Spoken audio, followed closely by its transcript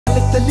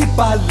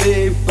BaleTelipale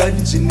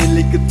पंच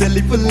निलिक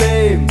तेलिपले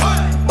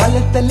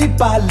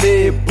BaleTelipale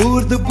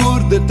बूर्द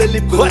बूर्द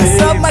तेलिपले What's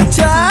up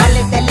मचान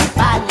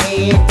BaleTelipale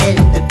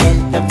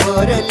तेल्त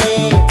Borle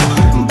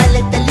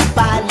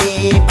BaleTelipale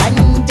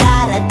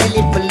Panjara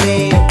तेलिपले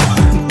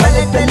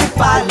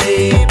BaleTelipale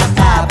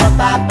पपा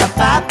पपा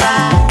पपा पपा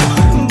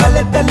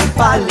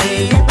BaleTelipale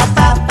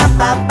पपा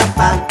पपा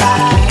पपा पपा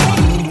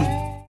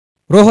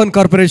Rohan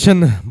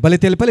corporation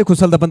BaleTelipale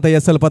ಕುಸಲ್ದ ಬಂತ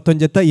SL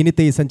 19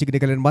 ಇನಿತೆ ಈ ಸಂಚಿಕೆ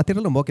ಕಲೆನ್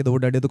ಮಾತಿರಲ್ಲ ಮೋಕೆದ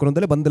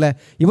ಓಡಾಡಿದುಕೊಂಡಲೆ ಬಂದಲೆ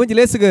ಇವೊಂಜಿ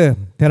ಲೇಸ್ಗೆ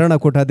ತೆರಣ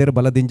ಕೋಟಾದೇರು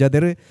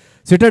ಬಲದಿಂಜಾದೇರು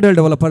citadel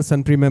developers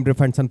and premium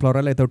refined sunflower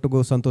oil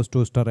ತೊಟ್ಟುಗು Santosh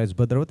 2 star rice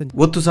ಭದ್ರವತ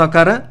ಒತ್ತು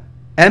ಸಾಕಾರ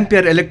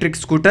ampere electric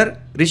scooter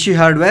Rishi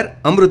hardware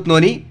Amrit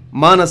noni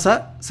ಮಾನಸ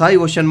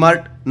Sai ocean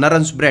mart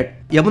ನರನ್ಸ್ bread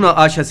Yamuna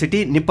ಆಶಾ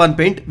city Nippon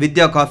paint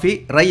ವಿದ್ಯಾ coffee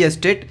Rai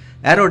estate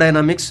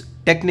aerodynamics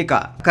Technica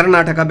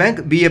Karnataka bank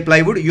BA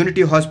plywood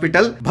unity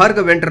hospital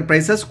Bhargav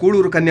enterprises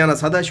Kuloor Kanyana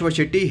Sadashiva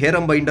Shetty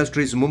Heramba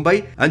industries Mumbai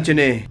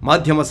ಅಂಚನೆ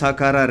ಮಾಧ್ಯಮ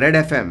ಸಹಕಾರ red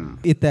FM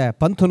ಇತ್ತೆ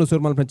ಪಂಥನು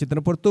ಸುರ್ಮಲ್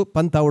ಚಿತ್ರನ ಪೊರ್ತು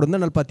ಪಂಥ ಅವಡನ್ನ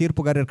ನಲ್ಪ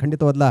ತೀರ್ಪುಗಾರರು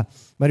ಖಂಡಿತವಾದ್ಲ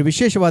మరి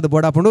ವಿಶೇಷವಾದ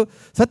ಬೋಡಾಪುಂಡು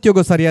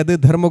ಸತ್ಯಗೋ ಸರಿಯಾದ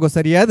ಧರ್ಮಗೋ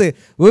ಸರಿಯಾದ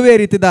ಉವೇ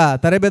ರೀತಿದ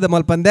ತರಬೇದ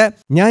ಮಲ್ಪಂದೆ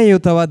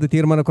ನ್ಯಾಯಯುತವಾದ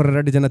ತೀರ್ಮಾನ ಕೊರ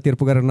ಎರಡು ಜನ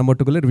ತೀರ್ಪುಗಾರರನ್ನ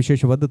ಮೊಟ್ಟುಗಲೆ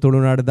ವಿಶೇಷವಾದ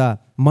ತುಳುನಾಡದ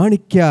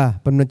ಮಾಣಿಕ್ಯ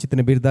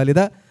ಪನ್ನಚಿತ್ತಿನ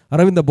ಬಿರ್ದಾಲಿದ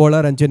ಅರವಿಂದ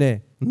ಬೋಳಾರ್ ಅಂಚನೆ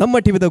ನಮ್ಮ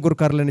ಟಿವಿದ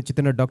ಗುರುಕಾರ್ಲನ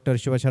ಚಿತ್ತಿನ ಡಾಕ್ಟರ್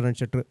ಶಿವಶರಣ್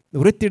ಶೆಟ್ರು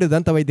ವೃತ್ತಿಡು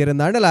ದಂತ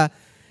ವೈದ್ಯರಿಂದ ಆಡಲ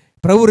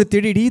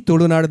ಪ್ರವೃತ್ತಿಡಿ ಇಡೀ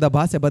ತುಳುನಾಡದ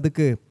ಭಾಷೆ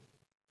ಬದುಕು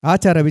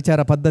ಆಚಾರ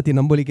ವಿಚಾರ ಪದ್ಧತಿ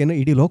ನಂಬಲಿಕೆಯನ್ನು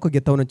ಇಡೀ ಲೋಕ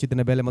ಗೆತ್ತವನ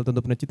ಚಿತ್ತಿನ ಬೇಲೆ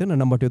ಮಲ್ತೊಂದು ಚಿತ್ತಿನ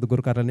ನಮ್ಮ ಟಿವಿದ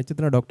ಗುರುಕಾರ್ಲನ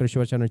ಚಿತ್ತಿನ ಡಾಕ್ಟರ್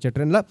ಶಿವಶರಣ್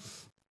ಶೆಟ್ರನ್ಲ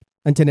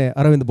ಅಂಚನೆ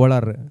ಅರವಿಂದ್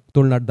ಬೋಳಾರ್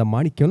ತುಳುನಾಡದ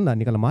ಮಾಣಿಕ್ಯವನ್ನ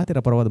ನಿಗಲ ಮಾತಿರ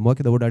ಪರವಾದ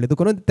ಮೋಕಿದ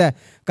ಓಡಾಡಿದುಕೊಂಡೆ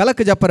ಕಲಕ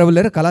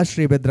ಜಪ್ಪರವಲ್ಲೇರ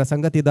ಕಲಾಶ್ರೀ ಬೆದ್ರ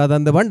ಸಂಗತಿ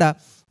ದಾದಂದ ಬಂಡ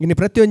ಇನ್ನು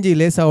ಪ್ರತಿಯೊಂಜಿ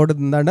ಲೇಸ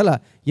ಓಡದಂಡಲ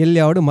ಎಲ್ಲಿ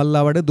ಆವಡು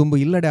ಮಲ್ಲಾವಡು ದುಂಬು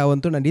ಇಲ್ಲಡೆ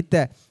ಅವಂತೂ ನಾನು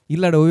ನಿತ್ಯ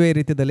ಇಲ್ಲಡ ಒವೇ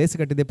ರೀತಿಯ ಲೇಸ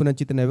ಕಟ್ಟಿದೆಪ್ಪು ನನ್ನ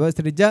ಚಿತ್ತಿನ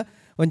ವ್ಯವಸ್ಥೆ ನಿಜ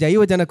ಒಂಜಿ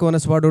 5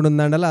 ಜನಕ್ಕೆ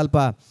ಸ್ವಾಡೋಡಂದಾಂಡಲ ಅಲ್ಪ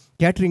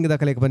ಕ್ಯಾಟ್ರಿಂಗ್ದ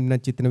ಕಲೆಗೆ ಬಂದಿನ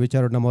ಚಿತ್ತಿನ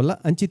ವಿಚಾರ ನಮ್ಮಲ್ಲ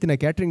ಅಂಚಿತ್ತಿನ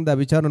ಕ್ಯಾಟ್ರಿಂಗ್ದ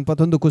ವಿಚಾರ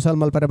ಪತ್ತೊಂದು ಕುಸಾಲ್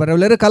ಮಲ್ಪರ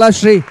ಬರವಲ್ಲೇರ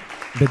ಕಲಾಶ್ರೀ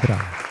ಬೆದ್ರ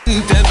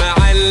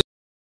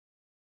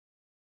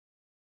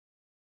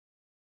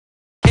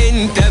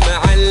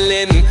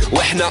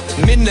واحنا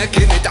منك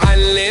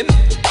نتعلم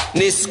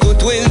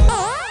نسكت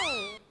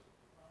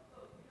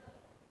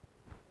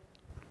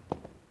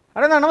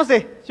ಅಣ್ಣ ನಮಸ್ತೆ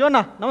ಶಿವಣ್ಣ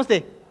ನಮಸ್ತೆ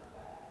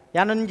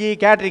ಯಾನೊಂಜಿ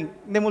ಕ್ಯಾಟ್ರಿಂಗ್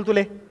ಇಂದೆ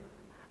ಮುಲ್ತುಲೆ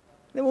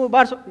ನೀವು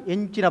ಬಾರ್ಸು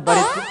ಎಂಚಿನ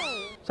ಬರೀತು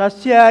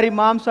ಸಸ್ಯಾಹಾರಿ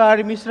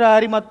ಮಾಂಸಾಹಾರಿ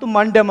ಮಿಶ್ರಾಹಾರಿ ಮತ್ತು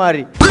ಮಂಡೆ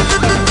ಮಾರಿ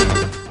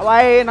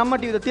ಅವಾಯೇ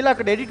ನಮ್ಮ ಟಿವಿದ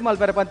ತಿಲಕಡೆ ಎಡಿಟ್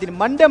ಮಲ್ಪರ ಪಂತೀನಿ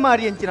ಮಂಡೆ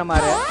ಮಾರಿ ಎಂಚಿನ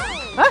ಮಾರೆ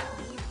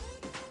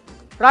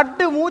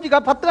ರಡ್ಡು ಮೂಜಿಗ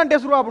 10 ಗಂಟೆ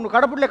ಶುರು ಆಗ್ಬಿಡು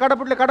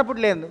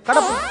ಕಡಪುಡ್ಲೆ ಎಂದು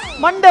ಕಡಪು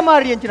ಮಂಡೆ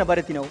ಮಾರಿ ಎಂಚಿನ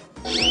ಬರೀತಿ ನಾವು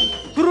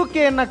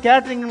ಸುರುಕೆಯನ್ನ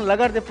ಕ್ಯಾಟ್ರಿಂಗ್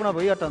ಲಗಾಡ್ದೆಪ್ಪುನ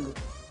ಬೈಯಟಂದು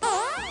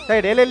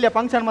ಸೈಡ್ ಎಲ್ಲೆಲ್ಲ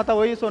ಫಂಕ್ಷನ್ ಮತ್ತ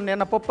ವಯಸ್ಸೊಂಡು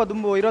ಎನ್ನ ಪೊಪ್ಪ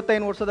ದುಂಬು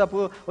 25 ವರ್ಷದ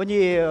ಒಂಜಿ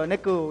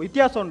ನೆಕ್ಕು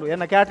ಇತಿಹಾಸ ಉಂಡು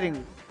ಎನ್ನ ಕ್ಯಾಟ್ರಿಂಗ್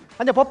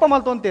ಅಂಜೆ ಪೊಪ್ಪ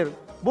ಮಲ್ತೊಂತೇರು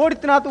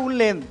ಬೋಡಿತ್ತಿನಾತು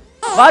ಉಳ್ಳೆ ಎಂದು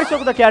ಬಾರಿ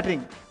ಸೋಕುದ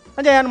ಕ್ಯಾಟ್ರಿಂಗ್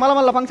ಅಂಜೆ ಏನು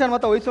ಮಲ್ಲ ಫಂಕ್ಷನ್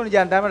ಮತ್ತ ವಯಸ್ಸೊಂಡು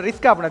ಜಾನ್ ಟೈಮ್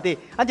ರಿಸ್ಕ್ ಆಪಣತಿ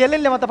ಅಂಜೆ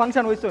ಎಲ್ಲೆಲ್ಲ ಮತ್ತ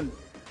ಫಂಕ್ಷನ್ ವಯಸ್ಸೊಂಡು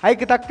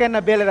ಐಕೆ ತಕ್ಕ ಎನ್ನ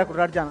ಬೇಲೆ ಹಾಕುಡು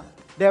 2 ಜನ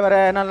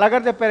ದೇವರೇ ನಾನು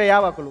ಲಗಡ್ದೆಪ್ಪರೆ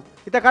ಯಾವ ಹಾಕಲು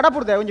ಇತ್ತ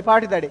ಕಡಪುಡ್ದೆ ಒಂಜಿ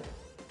ಪಾಟಿ ದಾಡಿ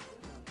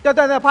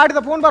ಪಾಟಿದ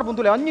ಫೋನ್ ಬಾರ್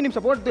ಬಂತುಲೆ 5 ನಿಮಿಷ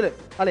ಪೋಡ್ತುಲೆ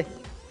ಅಲೆ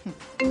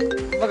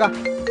ಮಗ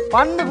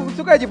ಪಂಡು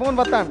ಸುಖಾಜಿ ಫೋನ್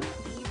ಬರ್ತಾನೆ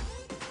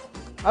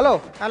ಹಲೋ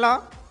ಹಲೋ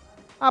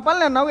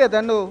ಪಲ್ಲೆ ನವ್ಯ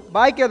ತಂದು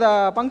ಬಾಯ್ಕೆದ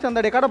ಫಂಕ್ಷನ್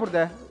ದಡೆ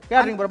ಕಡಪುಡ್ದೆ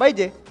ಕ್ಯಾಟ್ರಿಂಗ್ ಬರ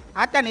ಬೈಜೆ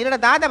ಆತ ನೀರ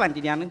ದಾದ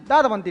ಬಂತೀನಿ ನಾನು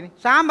ದಾದ ಬಂತೀನಿ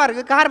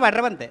ಸಾಂಬಾರ್ಗೆ ಕಾರ್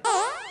ಬಾಡ್ರ ಬಂತೆ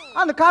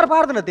ಅಂದ್ ಕಾರ್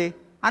ಬಾರ್ದನತಿ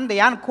ಅಂದೆ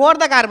ಯಾನ್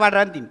ಕೋರ್ದ ಕಾರ್ ಬಾಡ್ರ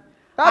ಅಂತೀನಿ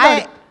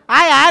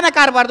ಆಯನ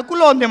ಕಾರ್ ಬಾರ್ದು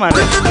ಕುಲ್ಲ ಒಂದೇ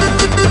ಮಾಡ್ರಿ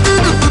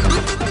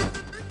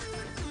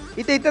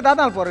ಇತ್ತೆ ದಾದ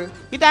ಅಲ್ಪೋರು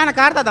ಇತ ಆಯನ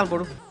ಕಾರ್ ದಾದ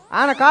ಅಲ್ಪೋಡು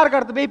ಆನ ಕಾರ್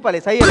ಕಡ್ದು ಬೇಯ್ಪಲೆ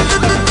ಸೈಯಲ್ಲ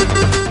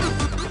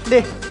ದೇ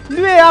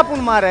ನೀವೇ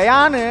ಯಾಪುನ್ ಮಾರೆ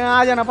ಯಾನು ಆ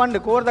ಜನ ಪಂಡು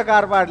ಕೋರ್ದ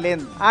ಕಾರ್ ಬಾಡ್ಲಿ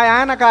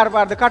ಆಯನ ಕಾರ್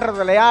ಬಾರ್ದು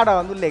ಕಟ್ರದಲ್ಲ ಯಾಡ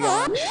ಒಂದು ಉಲ್ಲೆಗೆ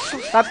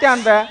ಸತ್ಯ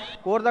ಅನ್ಪೆ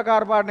ಕೋರ್ದ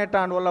ಕಾರ್ ಬಾಡ್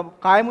ನೆಟ್ಟಾಂಡು ಒಲ್ಲ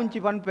ಕಾಯಿ ಮುಂಚಿ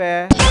ಪನ್ಪೆ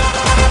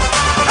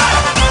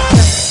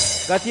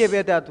ಗತಿಯೇ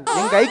ಬೇತೆ ಆತು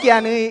ಹೆಂಗೆ ಐಕಿ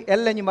ಯಾನು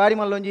ಎಲ್ಲಂಜಿ ಬಾರಿ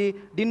ಮಲ್ಲ ಒಂಜಿ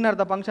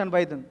ಡಿನ್ನರ್ದ ಫಂಕ್ಷನ್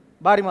ಬೈತನ್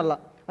ಬಾರಿ ಮಲ್ಲ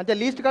ಅಂಚೆ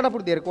ಲೀಸ್ಟ್ ಕಡ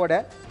ಪುಡ್ತೀರಿ ಕೋಡೆ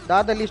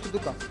ದಾದ ಲೀಸ್ಟ್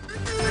ತುಕ್ಕ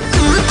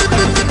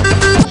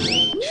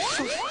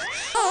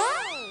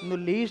ಇನ್ನು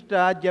ಲೀಸ್ಟ್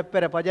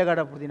ಜಪ್ಪೆರೆ ಪಜಗಾಡ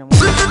ಪುಡ್ದಿ ನಮ್ಮ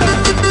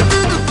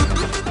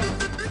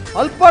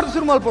ಅಲ್ಪಾರ್ದು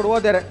ಶುರು ಮಲ್ಪಡು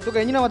ಹೋದರೆ ತೂಕ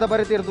ಎಂಜಿನ ಮತ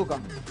ಬರೀತೀರ ತೂಕ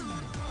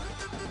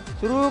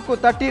ಶುರುಕು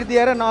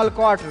ತಟ್ಟಿರ್ದಿಯಾರೆ 4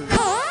 ಕ್ವಾರ್ಟರ್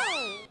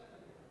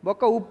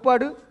ಬೊಕ್ಕ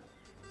ಉಪ್ಪಡು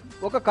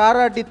ఒక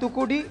ಕಾರಾಟಿ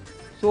ತುಕುಡಿ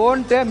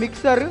ಸೋಂಟೆ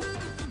ಮಿಕ್ಸರ್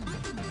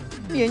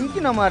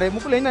ಎಂಚಿನ ಮಾರೆ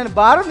ಮುಕ್ಕಳು ಏನು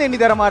ಬಾರಂದು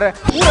ಎಣ್ಣಿದಾರ ಮಾರೆ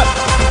ಪೂರ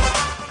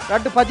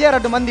ರಡ್ಡು ಪಜೆ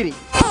ರಡ್ಡು ಮಂದಿರಿ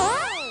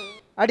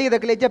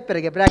ಅಡಿಗೆದಕ್ಕಲೆ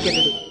ಜಪ್ಪೆರೆಗೆ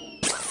ಬ್ರಾಕೆಟ್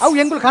ಅವು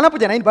ಎಂಗುಳು ಕಣಪು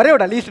ಜನ ಇನ್ನು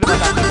ಬರೆಯೋಡ ಲೀಸ್ಟ್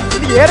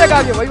ಇದು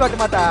ಏರಗಾಗಿ ವಹಿವಾಟು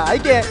ಮಾತ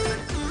ಐಕೆ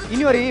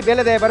ಇನ್ನುವರಿ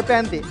ಬೆಲೆದೆ ಬರ್ಪೆ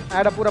ಅಂತಿ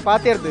ಆಡ ಪೂರ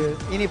ಪಾತೇರ್ದು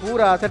ಇನಿ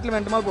ಪೂರ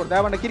ಸೆಟ್ಲ್ಮೆಂಟ್ ಮಾಡ್ಕೊಡ್ದು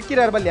ಅವಂಡ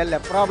ಕಿರಿಕಿರ ಬಲ್ಲಿ ಅಲ್ಲ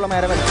ಪ್ರಾಬ್ಲಮ್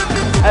ಯಾರ ಬಲ್ಲಿ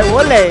ಅದು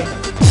ಒಳ್ಳೆ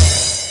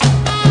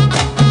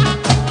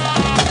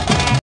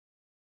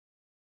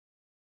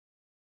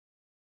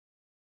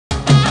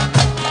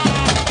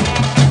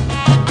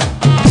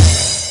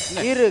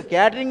ನೀರು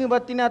ಕ್ಯಾಟ್ರಿಂಗ್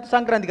ಬತ್ತೀನಿ ಅದು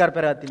ಸಂಕ್ರಾಂತಿ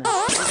ಕಾರ್ಪೇರ ಹತ್ತೀನಿ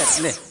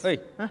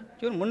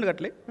ಚೂರು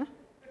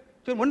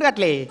ಮುಂಡು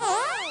ಗಟ್ಲೆ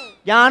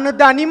ಯಾನು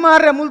ದನಿ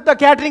ಮಾರ್ರೆ ಮುಲ್ತ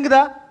ಕ್ಯಾಟ್ರಿಂಗ್ದ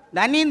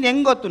ದನಿಂದ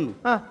ಹೆಂಗ್ ಗೊತ್ತು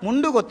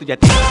ಮುಂಡು ಗೊತ್ತು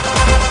ಜೊತೆ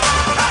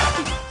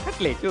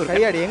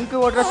ಕೈಯಾಡಿ ಹೆಂಗ್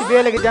ಓಡ್ರಸಿ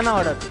ಬೇಲೆಗೆ ಜನ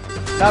ಓಡೋದು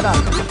ದಾದಾ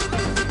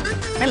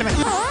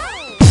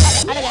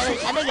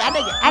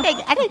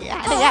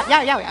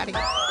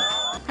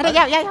ಅಡೆ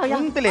ಯಾವ ಯಾವ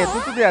ಯಾವ ಎಂತಲೇ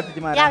ತುತ್ತುದೇ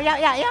ಆಗ್ತದೆ ಮಾರ ಯಾವ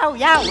ಯಾವ ಯಾವ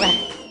ಯಾವ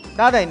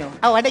ದಾದಾಯ್ನು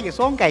ಅವು ಅಡೆಗೆ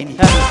ಸೋಂಕಾಯಿನಿ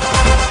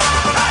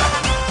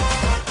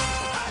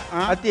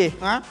ಅತ್ತಿ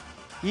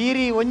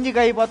ಈರಿ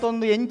ಒಂಜಿಕಾಯಿ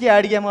ಪತ್ತೊಂದು ಎಂಚಿ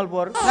ಅಡಿಗೆ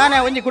ಮಲ್ಪೋರು ನಾನೇ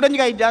ಒಂಜಿ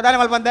ಕುಡಂಜಿಕಾಯಿ ದಾನೆ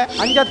ಮಲ್ ಬಂದೆ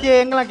ಅಂಜತ್ತಿ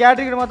ಎಂಗ್ಲ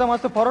ಕ್ಯಾಟ್ರಿಂಗ್ ಮತ್ತೆ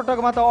ಮಸ್ತ್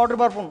ಪರೋಟಕ್ಕೆ ಮತ್ತೆ ಆರ್ಡರ್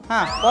ಬರ್ಪುನು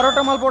ಪರೋಟ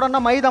ಮಲ್ಪೋಡನ್ನ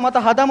ಮೈದಾ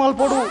ಮತ್ತೆ ಹದ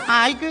ಮಲ್ಪೋಡು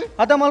ಆಯ್ತು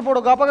ಹದ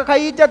ಮಲ್ಪೋಡು ಗಪಗ ಕೈ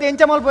ಇಜ್ಜತ್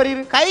ಎಂಚ ಮಲ್ಪರಿ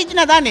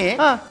ಕೈಜಿನ ದಾನೆ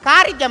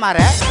ಕಾರಿದ್ದೆ ಮಾರ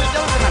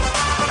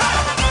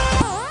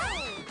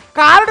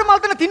ಕಾರ್ಡ್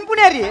ಮಲ್ತನ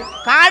ತಿನ್ಪುಣೆ ರೀ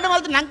ಕಾರ್ಡ್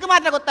ಮಲ್ತು ನಂಗೆ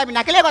ಮಾತ್ರ ಗೊತ್ತಾಗಿ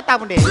ನಕಲೇ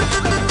ಗೊತ್ತಾಗ್ಬಿಟ್ಟೆ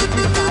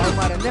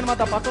ಎಂದೇನು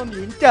ಮಾತ ಪತ್ತೊಂದು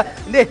ಇಂಚ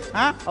ಇಂದೇ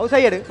ಅವು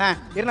ಸೈಡ್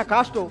ಇರ್ನ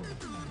ಕಾಸ್ಟು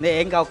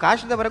ಹೆಂಗೆ ಅವು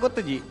ಕಾಶದ ಬರ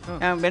ಗೊತ್ತಜಿ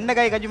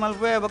ಬೆಂಡೆಕಾಯಿ ಗಜ್ಜಿ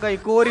ಮಲ್ಪೆ ಬೊಕ ಈ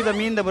ಕೋರಿದ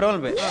ಮೀನ್ದ ಬರೋ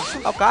ಮಲ್ಪೆ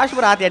ಅವು ಕಾಶ್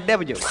ಬರ ಆತ ಎಡ್ಡೆ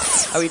ಬಜವು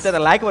ಅವು ಇತ್ತದ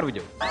ಲಾಯ್ಕ್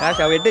ಬರ್ಬಜವು ಕಾಶ್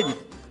ಅವು ಎಡ್ಡೆಜಿ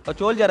ಅವು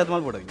ಚೋಲ್ ಜಾರದ್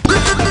ಮಲ್ಪೊಡವಿ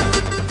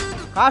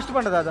ಕಾಸ್ಟ್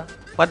ಬಂಡದ ಅದ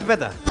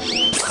ಪತ್ಪೆತ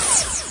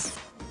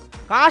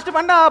ಕಾಸ್ಟ್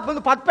ಬಂಡ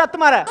ಒಂದು ಪತ್ಪೆತ್ತು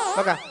ಮಾರ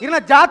ಬಕ ಇರ್ನ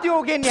ಜಾತಿ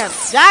ಹೋಗಿ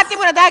ಜಾತಿ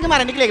ಪುರ ದಾಗಿ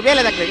ಮಾರ ನಿಕ್ಲಿಗೆ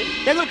ಬೇಲೆ ದಾಗ್ತದೆ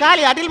ಎಂಗುಲು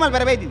ಖಾಲಿ ಅಡಿಲ್ ಮಲ್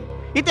ಬರ ಬೈದಿನಿ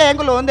ಇತ್ತೆ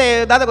ಎಂಗುಲು ಒಂದೇ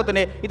ದಾದ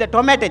ಗೊತ್ತನೆ ಇತ್ತೆ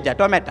ಟೊಮ್ಯಾಟೆಜ್ಜ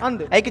ಟೊಮ್ಯಾಟೊ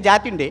ಅಂದು ಐಕೆ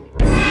ಜಾತಿ ಉಂಡೆ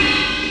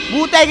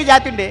ಬೂತಾಯಿಗೆ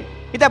ಜಾತಿ ಉಂಡೆ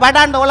ಇತ್ತೆ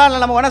ಬಟಾಂಡ ಒಲಾನ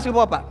ನಮ್ಮ ಒಣಸಿಗೆ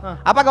ಪೋಪ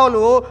ಅಪಗ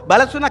ಅವಳು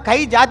ಬಳಸುನ ಕೈ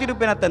ಜಾತಿ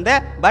ರೂಪೇನತ್ತಂದೆ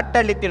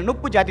ಬಟ್ಟಳ್ಳಿತ್ತಿನ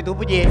ನುಪ್ಪು ಜಾತಿ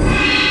ತುಪ್ಪುಜಿ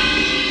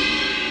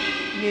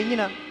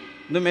ಎಂಜಿನ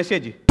ಒಂದು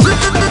ಮೆಸೇಜ್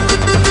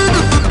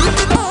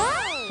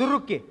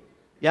ಸುರುಕ್ಕಿ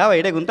ಯಾವ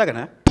ಎಡೆ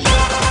ಗುಂತಗನ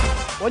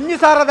ಒಂಜಿ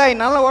ಸಾರದಾಯಿ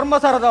ನಲ್ಲ ಒರ್ಮ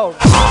ಸಾರದಾವ್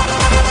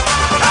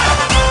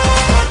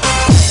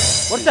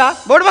ವರ್ಷ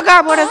ಬೋಡ್ಬೇಕಾ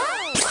ಬೋಡ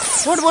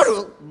ಬೋಡು ಬೋಡು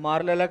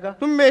ಮಾರ್ಲೆಲಕ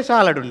ತುಂಬೆ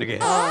ಸಾಲಡುಂಡಿಗೆ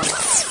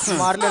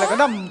ಮಾರ್ಲೆಲಕ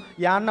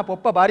ಯಾನ್ನ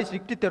ಪೊಪ್ಪ ಬಾರಿ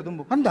ಸ್ಟ್ರಿಕ್ಟ್ ಇತ್ತೇರು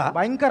ತುಂಬು ಅಂದ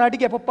ಭಯಂಕರ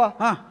ಅಡಿಗೆ ಪೊಪ್ಪ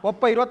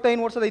ಪೊಪ್ಪ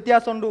 25 ವರ್ಷದ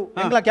ಇತಿಹಾಸ ಉಂಡು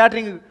ಎಂಗ್ಲ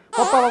ಕ್ಯಾಟ್ರಿಂಗ್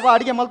ಪೊಪ್ಪ ಪೊಪ್ಪ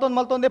ಅಡಿಗೆ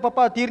ಮಲ್ತೊಂದೇ ಪೊಪ್ಪ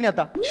ತೀರ್ನಿ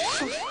ಅತ್ತ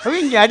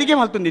ಹಿಂಗೆ ಅಡಿಗೆ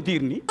ಮಲ್ತೊಂದೆ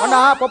ತೀರ್ನಿ ಅಣ್ಣ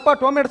ಪೊಪ್ಪ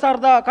ಟೊಮೆಟೊ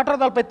ಸಾರದ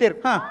ಕಟ್ರದಲ್ಲಿ ಪೆತ್ತೇರು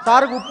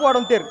ಸಾರಿಗೆ ಉಪ್ಪು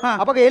ಆಡೊಂತೇರು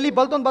ಅವಾಗ ಎಲ್ಲಿ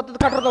ಬಲ್ತೊಂದು ಬತ್ತದ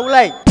ಕಟ್ರದ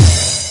ಉಳಾಯಿ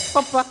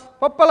ಪಪ್ಪ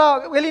ಪಪ್ಪಲ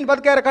ಎಲ್ಲಿನ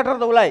ಬದುಕ್ಯಾರ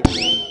ಕಟ್ರದ ಉಳಾಯಿ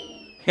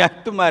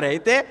ಎತ್ತು ಮಾರ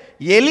ಐತೆ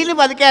ಎಲ್ಲಿನ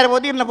ಬದುಕೆ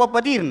ಇರ್ಬೋದು ಇರ್ನ ಪಪ್ಪ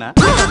ತೀರ್ನ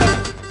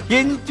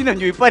ಹೆಂಚಿನ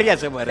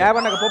ವಿಪರ್ಯಾಸ ಮಾರ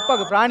ಯಾವನಾಗ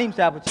ಪೊಪ್ಪಗ ಪ್ರಾಣಿ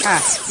ಹಿಂಸೆ ಆಪುಚ್ಚಿ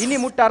ಇನ್ನಿ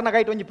ಮುಟ್ಟಾರ್ನ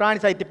ಕೈಟ್ ಒಂಜಿ ಪ್ರಾಣಿ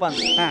ಸಾಯ್ತಿಪ್ಪ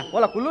ಅಂತ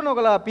ಒಲ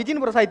ಕುಲ್ಲುನೋಗಲ ಪಿಜಿನ್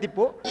ಬರ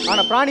ಸಾಯ್ತಿಪ್ಪು ಆನ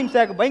ಪ್ರಾಣಿ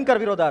ಹಿಂಸೆ ಭಯಂಕರ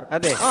ವಿರೋಧಾರ್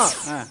ಅದೇ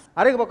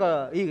ಅರೆಗೆ ಬೊಕ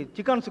ಈ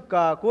ಚಿಕನ್ ಸುಕ್ಕ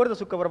ಕೋರದ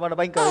ಸುಕ್ಕ ಬರಬಾರ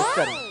ಭಯಂಕರ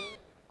ಇಷ್ಟ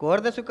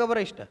ಕೋರದ ಸುಕ್ಕ ಬರ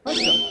ಇಷ್ಟ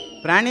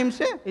ಪ್ರಾಣಿ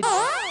ಹಿಂಸೆ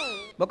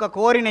ಬೊಕ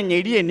ಕೋರಿನ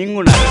ಇಡಿಯೇ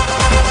ನಿಂಗುಣ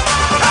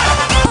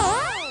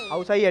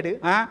ಅವು ಸೈಯಡ್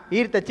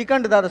ಈರ್ತ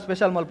ಚಿಕನ್ ದಾದ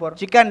ಸ್ಪೆಷಲ್ ಮಲ್ಪೋರ್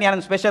ಚಿಕನ್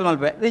ಯಾನ ಸ್ಪೆಷಲ್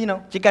ಮಲ್ಪೆ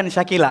ಚಿಕನ್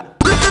ಶಕೀಲ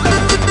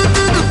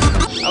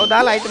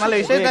ಹೌದಾಲ ಆಯ್ತು ಮಲ್ಲ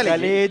ವಿಶೇಷ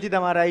ಲೇಜಿದ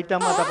ಮಾರ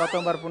ಐಟಮ್ ಅತ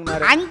ಪತ್ತೊಂಬ ಬರ್ಪುನ್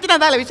ಮಾರ ಅಂಚಿನ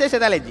ದಾಲ ವಿಶೇಷ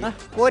ದಾಲೇಜಿ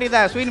ಕೋರಿದ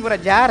ಸುಯಿನ್ಪುರ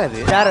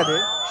ಜಾರದು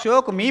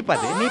ಶೋಕ್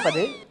ಮೀಪದೆ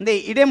ಇಂದೆ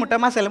ಇಡೆ ಮುಟ್ಟ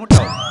ಮಸಾಲೆ ಮುಟ್ಟ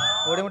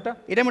ಓಡೆ ಮುಟ್ಟ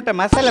ಇಡೆ ಮುಟ್ಟ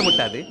ಮಸಾಲೆ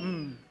ಮುಟ್ಟದು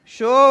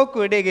ಶೋಕ್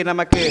ಇಡೆಗೆ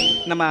ನಮಕ್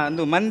ನಮ್ಮ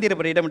ಒಂದು ಮಂದಿರ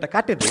ಬರ ಇಡೆ ಮುಟ್ಟ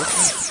ಕಟ್ಟಿದ್ದು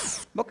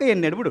ಬೊಕ್ಕ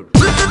ಎಣ್ಣೆ ಬಿಡು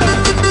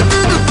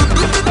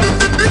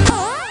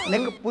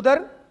ನೆಂಗ್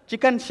ಪುದರ್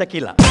ಚಿಕನ್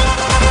ಶಕೀಲ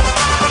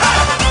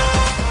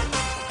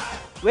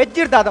ವೆಜ್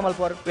ಇರ್ತಾದ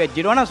ಮಲ್ಪೋರ್ ವೆಜ್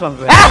ಇಡೋಣ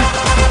ಸ್ವಲ್ಪ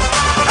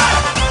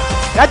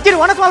ವೆಜ್ಜಿನ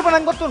ಒಣ ಸ್ವಲ್ಪ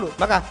ನಂಗೆ ಗೊತ್ತುಂಡು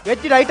ಮಗ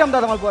ವೆಜ್ಜಿನ ಐಟಮ್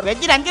ದಾದ ಮಲ್ಪೋರ್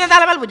ವೆಜ್ಜಿನ ಅಂಚಿನ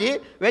ದಾಲ ಮಲ್ಪುಜಿ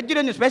ವೆಜ್ಜಿನ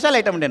ಒಂದು ಸ್ಪೆಷಲ್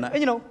ಐಟಮ್ ಉಂಡೆನ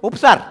ಏನು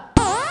ಉಪ್ಸಾರ್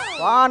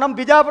ವಾ ನಮ್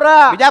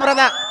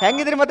ಬಿಜಾಪುರದ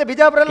ಹೆಂಗಿದ್ರಿ ಮತ್ತೆ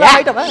ಬಿಜಾಪುರ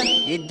ಐಟಮ್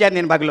ಇಜ್ಜ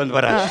ನಿನ್ ಬಗ್ಲೊಂದು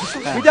ಬರ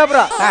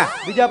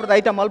ಬಿಜಾಪುರದ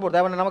ಐಟಮ್ ಮಲ್ಪೋರ್ದು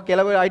ಅವನ ನಮಗೆ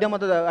ಕೆಲವು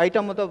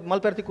ಐಟಮ್ ಮತ್ತು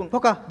ಮಲ್ಪೇರ್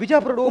ತಿಕ್ಕೊಂಡು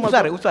ಬಿಜಾಪುರ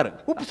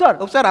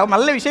ಉಪ್ಸಾರ್ ಅವು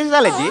ಮಲ್ಲ ವಿಶೇಷ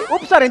ದಾಲಜ್ಜಿ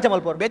ಉಪ್ಸಾರ್ ಎಂಚ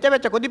ಮಲ್ಪೋರ್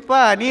ಬೆಚ್ಚ ಕೊದಿಪ್ಪ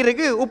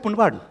ನೀರಿಗೆ ಉಪ್ಪುಂಡು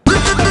ಪಾಡು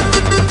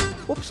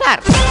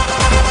ಉಪ್ಸಾರ್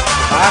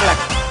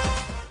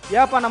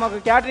ಯಾಪ ನಮಗ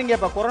ಕ್ಯಾಟ್ರಿಂಗ್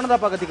ಯಾಪ ಕೊರೋನಾದ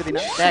ಪಾಕ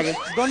ದಿಕ್ಕದಿನ ಹೇಗೆ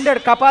ದೊಂಡೆಡ್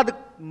ಕಪಾದ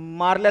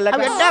ಮಾರ್ಲೆಲ್ಲ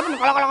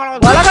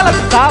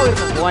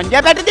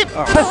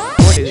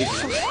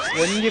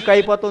ಒಂಜಿ ಕೈ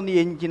ಪತ್ತೊಂದು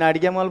ಎಂಚಿನ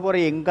ಅಡಿಗೆ ಮಲ್ಪೋರ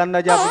ಹೆಂಗಂದ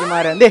ಜಾಪಿ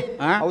ಮಾರ ಅಂದೆ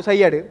ಅವು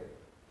ಸೈಯಡ್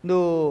ಒಂದು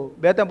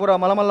ಬೇತಂಪುರ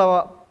ಮಲಮಲ್ಲ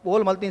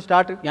ಓಲ್ ಮಲ್ತೀನಿ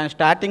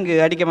ಸ್ಟಾರ್ಟಿಂಗ್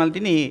ಅಡಿಗೆ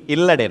ಮಲ್ತೀನಿ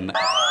ಇಲ್ಲಡೆನ್ನ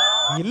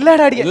ಇಲ್ಲಡ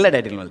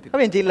ಅಡಿಗೆ ಮಲ್ತೀನಿ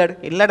ಅವೆಂಚ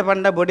ಇಲ್ಲಡ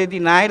ಪಂಡ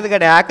ಬೊಡಿದಿ ನಾಯಿರ್ದ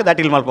ಗಡೆ ಹಾಕದ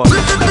ಅಟಿಲ್ ಮಲ್ಪ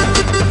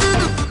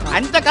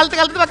ಅಂತ ಕಲ್ತು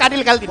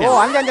ಅಟಿಲ್ ಕಲ್ತೀನಿ ಓ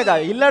ಅಂಜ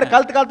ಇಲ್ಲಡ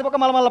ಕಲ್ತು ಬಕ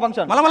ಮಲಮಲ್ಲ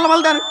ಫಂಕ್ಷನ್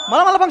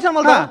ಮಲಮಲ್ಲ ಫಂಕ್ಷನ್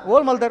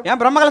ಓಲ್ ಮಲ್ದಾರ ಯಾ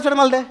ಬ್ರಹ್ಮಕಲಸ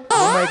ಮಲ್ದೆ ಓ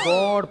ಮೈ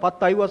ಗಾಡ್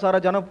 10-50 ಸಾವಿರ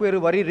ಜನ ಪೇರು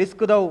ವರಿ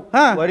ರಿಸ್ಕ್ ದವು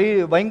ವರಿ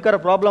ಭಯಂಕರ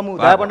ಪ್ರಾಬ್ಲಮ್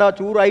ದಾಬಂಡ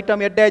ಚೂರು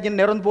ಐಟಮ್ ಎಡ್ಡೆ ಜಿನ್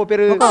ನೆರಂದು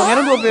ಪೋಪೇರು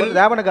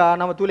ದಾಬಂಡಗ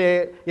ನಮ್ಮ ತುಲೆ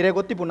ಇರೇ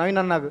ಗೊತ್ತಿಪ್ಪು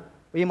ನವೀನನ್ನಾಗ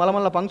ಈ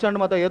ಮಲಮಲ್ಲ ಫಂಕ್ಷನ್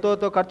ಮತ್ತೆ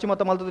ಏತೋತೋ ಖರ್ಚು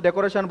ಮತ್ತೆ ಮಲ್ತದ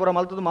ಡೆಕೋರೇಷನ್ ಪೂರ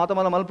ಮಲ್ತದ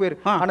ಮಾತಮಲ್ಲ ಮಲ್ಪೇರು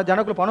ಅಣ್ಣ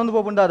ಜನಕ್ಕಳು ಪಣೊಂದು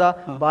ಪೋಪುಂಡಾದ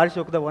ಬಾರಿಸಿ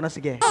ಹೋಗ್ದ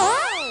ಒನಸಿಗೆ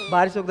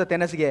ಬಾರಿಸಿ ಹೋಗ್ದ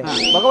ತೆನಸಿಗೆ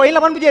ಭಗವ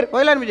ಇಲ್ಲ ಬಂದ್ಬಿಜೇರು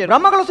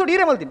ಬ್ರಹ್ಮಗಳು ಸುಡು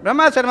ಈರೇ ಮಲ್ತೀನಿ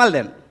ಬ್ರಹ್ಮ ಸರ್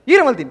ಮಲ್ದೇನು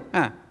ಈರೇ ಮಲ್ತೀನಿ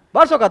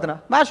ಬಾರ್ಸೋಕತನ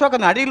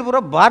ಅಡಿಲ್ ಪೂರ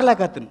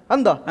ಬಾರ್ಲಾಕತ್ತನ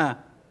ಅಂದ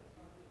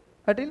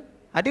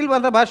ಅಟಿಲ್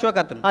ಬಂದ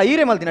ಬಾರ್ಸೋಕತ್ತನ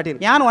ಈರೇ ಮಲ್ತೀನಿ ಅಟಿಲ್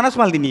ಯಾನು ಒನಸ್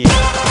ಮಲ್ತೀನಿ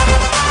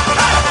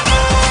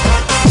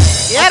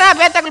ಏರ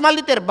ಬೇತಕ್ಳು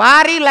ಮಲ್ದಿತ್ತೇರು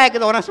ಭಾರಿ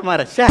ಲಾಯಕದ ಒನಸ್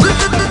ಮಾರ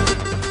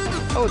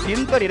ಅವು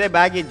ತಿಂತೋರಿ ಇರೇ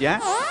ಬ್ಯಾಗಿಜ್ಜ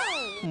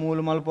ಮೂಲ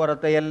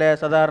ಮಲ್ಪೋರತ್ತ ಎಲ್ಲೇ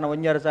ಸಾಧಾರಣ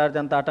 1,000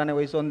 ಅಂತ ಆಟನೇ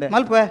ವಯಸ್ಸೊಂದೆ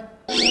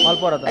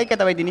ಮಲ್ಪೋರತ್ತ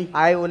ಐಕತ ಬೈದಿನಿ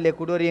ಆಯ್ ಒಲ್ಲೆ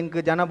ಕುಡೋರಿ ಎಂಕ್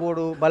ಜನ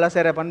ಬೋಡು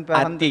ಬಲಸೆರೆ ಪನ್ಪೆ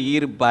ಅಂತಿ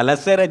ಈರ್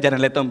ಬಲಸೆರೆ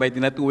ಜನಲೆ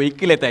ತೊಂಬೈದಿನ ತು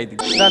ಒಯ್ಕಿಲೆತ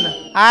ಐದಿನಿ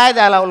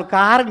ಆಯ್ದಲ್ಲ ಅವಳು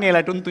ಕಾರ್ ನೇಲ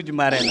ಟುಂತುಜಿ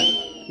ಮಾರೇನ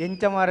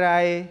ಎಂಚ ಮಾರೆ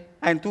ಆಯ್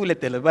ಆಯ್ನ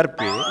ತೂಲೆತ್ತೆಲ್ಲ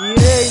ಬರ್ಪಿ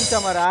ಈರೇ ಇಂಚ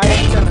ಮಾರೆ ಆಯ್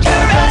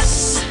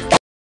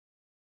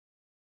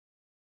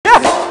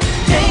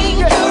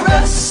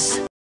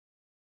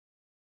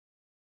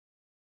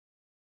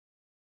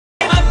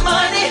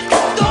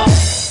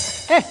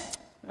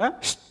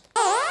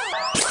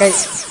ಕೈ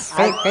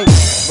ಕೈ ಕೈ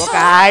ಬೊಕ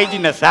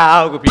ಆಯ್ಜಿನ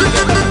ಸಾವುಗು ಪೀಡ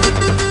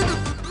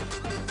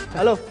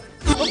ಹಲೋ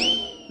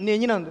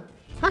ನೆಂಜಿನ ಒಂದು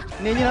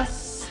ನೆಂಜಿನ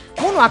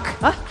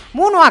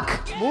ಮೂನ್ ವಾಕ್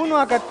ಮೂನು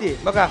ಹಾಕತ್ತಿ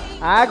ಬೊಕ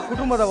ಆಗ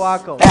ಕುಟುಂಬದ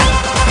ವಾಕ್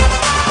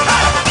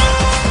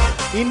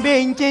ಇಂಬೆ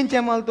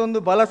ಇಂಚೆ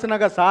ಮಲ್ತೊಂದು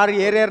ಬಲಸನಾಗ ಸಾರಿ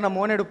ಏರಿಯರ್ನ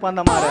ಮೋನೆಡು ಪಂದ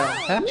ಮಾರ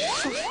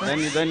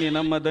ದನಿ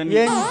ನಮ್ಮ ದನಿ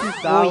ಎಂಚಿ ಓ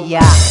ಸಾವು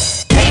ಯಾ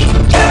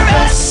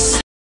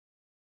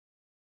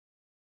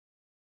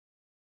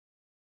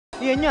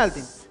ಈ ಎಣ್ಣೆ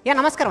ಆಲ್ತೀನಿ ಯಾ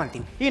ನಮಸ್ಕಾರ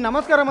ಮಾಡ್ತೀನಿ ಈ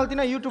ನಮಸ್ಕಾರ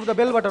ಮಲ್ತಿನ ಯೂಟ್ಯೂಬ್ದ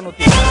ಬೆಲ್ ಬಟನ್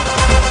ಒತ್ತಿ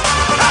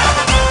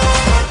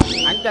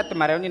ಅಂಚತ್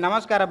ಮಾರೆ ಒಂಜಿ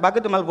ನಮಸ್ಕಾರ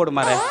ಬಗದು ಮಲ್ಪೊಡು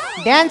ಮಾರೆ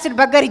ಡ್ಯಾನ್ಸ್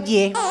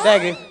ಬಗ್ಗರಿಜ್ಜಿ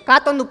ಹೇಗೆ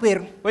ಕಾತೊಂದು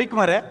ಪೇರು ಒಯ್ಕು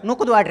ಮಾರೆ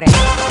ನುಕ್ಕುದು ಆಡ್ರೆ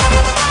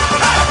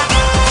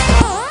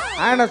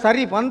ಆಯನ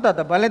ಸರಿ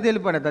ಬಂತದ ಬಲೆ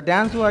ತಿಳಿಪಣದ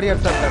ಡ್ಯಾನ್ಸ್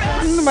ವಾರಿಯರ್ಸ್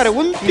ಮಾರೆ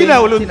ಉಂತಿನ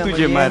ಅವಳು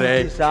ಉಂತುಜೆ ಮಾರೆ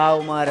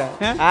ಸಾವು ಮಾರ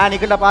ಆ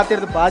ನಿಕಲ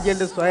ಪಾತಿರ್ದು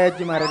ಬಾಜಿಲ್ದು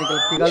ಸ್ವಯಜ್ಜಿ ಮಾರ ನಿಕಲ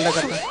ತಿಗಲ್ದ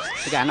ಕಟ್ಟ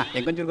ಈಗ ಅಣ್ಣ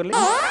ಹೆಂಗೊಂಚೂರು ಕೊರ್ಲಿ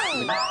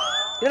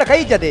ಇಲ್ಲ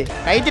ಕೈ ಇದ್ದದೆ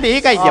ಕೈತಿನ ಈ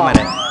ಕೈಜೆ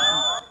ಮಾರೆ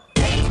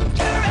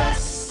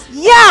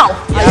ಯಾವ್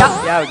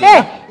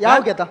ಯಾವ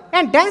ಕೇತ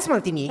ಏನ್ ಡ್ಯಾನ್ಸ್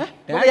ಮಾಡ್ತೀನಿ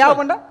ಯಾವ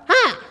ಬಂಡ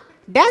ಹಾ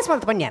ಡ್ಯಾನ್ಸ್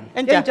ಮಾಡ್ತ ಬನ್ನಿ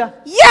ಎಂಚ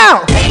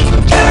ಯಾವ್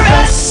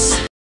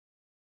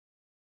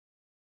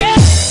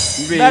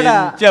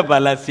ಇಂಚ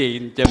ಬಲಸೆ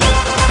ಇಂಚ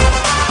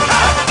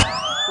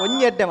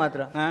ಒಂಜಿ ಎಡ್ಡೆ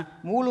ಮಾತ್ರ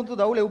ಮೂಲಂತೂ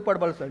ದೌಲೆ ಉಪ್ಪಾಡು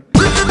ಬಳಸಲ್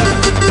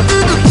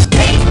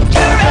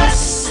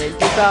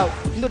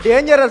ಇಂದು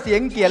ಡೇಂಜರಸ್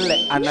ಎಂಕಿ ಎಲ್ಲೆ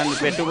ಅನ್ನೊಂದು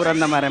ಪೆಟ್ಟು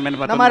ಬುರಂದ ಮಾರೆ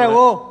ಮೇಲೆ ನಮಾರೆ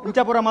ಓ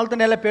ಇಂಚಾಪುರ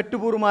ಮಲ್ತನೆಲ್ಲ ಪೆಟ್ಟು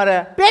ಬೂರು ಮಾರೆ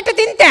ಪೇಟು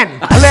ತಿಂತೇನ್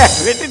ಅಲ್ಲೇ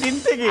ಪೆಟ್ಟು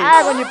ತಿಂತೆಗಿ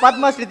ಒಂಜಿ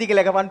ಪದ್ಮಶ್ರೀ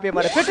ತಿಗಿಲೆಗ ಪನ್ಪೆ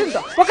ಮಾರೆ ಪೆಟ್ಟು ಇಂತ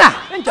ಪೊಕ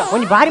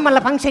ಒಂಜಿ ಬಾರಿ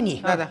ಮಲ್ಲ ಫಂಕ್ಷನ್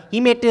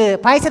ಈಮೆಟ್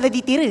ಪಾಯಸದ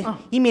ದೀತಿರು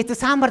ಈಮೆಟ್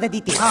ಸಾಂಬಾರ್ದ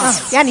ದೀತಿ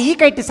ಯಾನ್ ಈ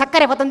ಕೈಟ್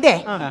ಸಕ್ಕರೆ ಬತ್ತಂದೆ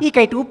ಈ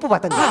ಕೈಟ್ ಉಪ್ಪು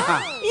ಬತ್ತಂದೆ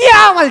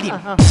ಯಾವ ಮಲ್ದಿ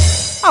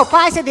ಅವ್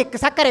ಪಾಯಸದಕ್ಕೆ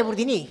ಸಕ್ಕರೆ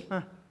ಬುರ್ದಿನಿ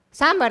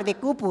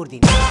ಸಾಂಬಾರ್ದಕ್ಕೆ ಉಪ್ಪು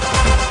ಬುರ್ದಿನಿ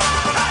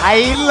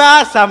ಇಲ್ಲ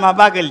ಸಮ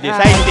ಬಾಗಲ್ದಿ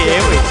ಸೈಂತೆ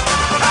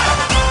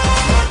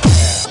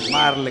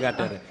ಮಾರ್ಲು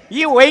ಗಟ್ಟರೆ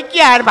ಈ ಒಯ್ಕಿ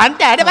ಆಡ್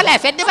ಬಂತೆ ಆಡ ಬಲ್ಲ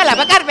ಸೆಡ್ಡಿ ಬಲ್ಲ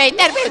ಬಕರ್ ಬೇ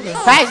ಇಂದರ್ ಬೇ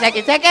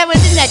ಪಾಯಸಕ್ಕೆ ಸಕ್ಕೆ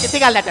ಬುರ್ದಿನಿ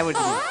ಸಿಗಲ್ಲ ದಟ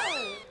ಬುರ್ದಿನಿ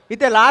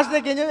ಇತ್ತೆ ಲಾಸ್ಟ್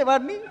ದಾಗ ಎಂಜ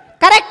ಬಾಡ್ನಿ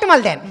ಕರೆಕ್ಟ್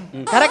ಮಲ್ದೇನ್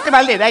ಕರೆಕ್ಟ್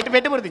ಬಲ್ದೆ ದೈಟ್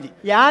ಪೆಟ್ಟು ಬುರ್ದಿನಿ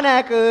ಯಾನ್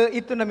ಯಾಕ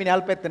ಇತ್ತು ನಮ್ಮಿನ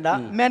ಅಲ್ಪ ಎತ್ತಂಡ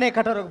ಮೇನೆ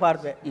ಕಟೋರಗ್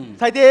ಬಾರ್ಬೆ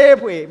ಸೈದೇ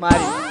ಪೋಯಿ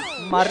ಮಾರಿ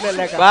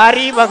ಮಾರ್ಲೆಲ್ಲ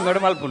ಬಾರಿ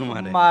ಬಂಗಡು ಮಲ್ಪುನು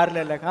ಮಾರೆ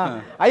ಮಾರ್ಲೆಲ್ಲ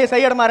ಅಯ್ಯ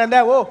ಸೈಯಡ್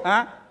ಮಾರಂದೆ ಓ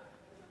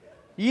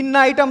ಇನ್ನ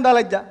ಐಟಮ್ ದಾಲ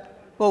ಇಜ್ಜ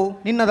ಓ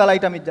ನಿನ್ನದಲ್ಲ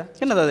ಐಟಮ್ ಇಜ್ಜ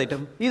ಚಿನ್ನದ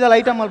ಐಟಮ್ ಇದಲ್ಲ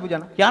ಐಟಮ್ ಮಲ್ಪ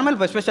ಜನ ಯಾನ್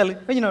ಮಲ್ಪ ಸ್ಪೆಷಲ್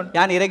ಎಂಜಿ ನೋಡಿ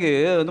ಯಾನ್ ಇರಗೆ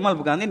ಒಂದು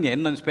ಮಲ್ಪ ಅಂದ್ರೆ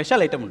ಇನ್ನೊಂದು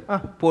ಸ್ಪೆಷಲ್ ಐಟಮ್ ಉಂಟು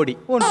ಪೋಡಿ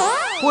ಉಂಟು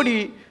ಪೋಡಿ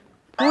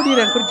ಪೋಡಿ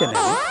ರಂಗ್ ಕುರ್ಜನ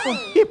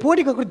ಈ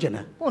ಪೋಡಿ ಕುರ್ಜನ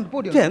ಉಂಟು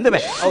ಪೂಡಿ ಅಂದ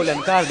ಬೇ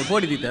ಅವಳನ್ನು ಕಾರ್ಡು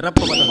ಪೋಡಿ ದಿದ್ದ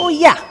ರಪ್ಪ ಬದ ಓ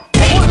ಯಾ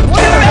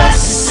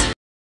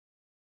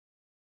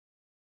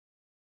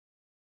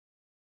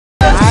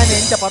ಆಯ್ನ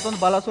ಎಂಚ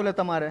ಪತ್ತೊಂದು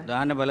ಬಲಸೋಲೆತ್ತ ಮಾರೆ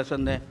ದಾನ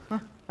ಬಲಸಂದೆ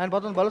ಆಯ್ನ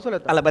ಪತ್ತೊಂದು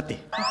ಬಲಸೋಲೆತ್ತ ಅಲ್ಲ ಬತ್ತಿ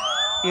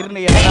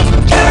ಇರ್ನಿ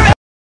ಎಲ್ಲ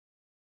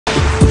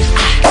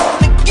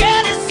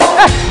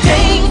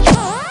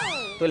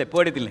ತೋಲೆ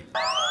ಪೋಡಿ ತಿನ್ಲಿ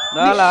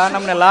ದಾಲ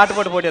ನಮ್ಮನೆ ಲಾಟ್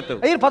ಪೋಡಿ ಪೋಡಿ ಅತ್ತು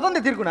ಇರ್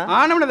ಪತ್ತೊಂದೆ ತಿರ್ಗುಣ ಆ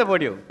ನಮ್ಮನೆ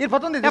ಪೋಡಿಯು ಇರ್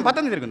ಪತ್ತೊಂದೆ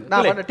ಪತ್ತೊಂದು ತಿರ್ಗುನು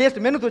ನಾ ಟೇಸ್ಟ್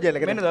ಮೆನು ತುಜೆ ಇಲ್ಲ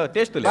ಮೆನು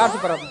ಟೇಸ್ಟ್ ತುಲೆ ಬಾರ್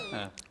ಸೂಪರ್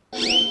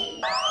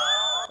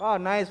ಆ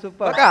ನೈಸ್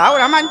ಸೂಪರ್ ಅಕ್ಕ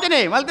ಅವ್ರು ಅಮ್ಮ ಅಂಚನೆ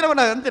ಮಲ್ತಿರ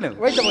ಬಣ್ಣ ಅಂಚನೆ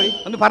ವೈತ ಬೋಡಿ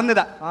ಒಂದು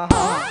ಪರ್ನದ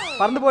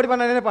ಪರಂದು ಬೋಡಿ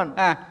ಬಣ್ಣ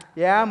ನೆನಪಣ್ಣ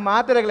ಯಾ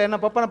ಮಾತಿರಗಲ ಎನ್ನ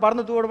ಪಪ್ಪನ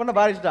ಪರಂದು ತೂಡು ಬಣ್ಣ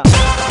ಬಾರಿ ಇಷ್ಟ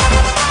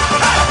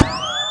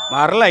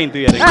ಮರಲ ಇಂತು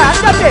ಯಾರ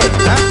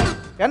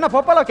ಎನ್ನ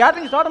ಪಪ್ಪಲ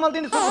ಕ್ಯಾಟರಿಂಗ್ ಸ್ಟಾರ್ಟ್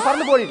ಮಾಡ್ತೀನಿ ಸೂಪರ್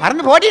ಪರಂದು ಬೋಡಿ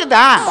ಪರ್ನ ಪೋಡಿ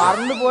ಇರ್ದಾ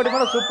ಪರಂದು ಬೋಡಿ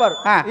ಮನ ಸೂಪರ್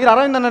ಈ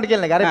ಅರವಿಂದ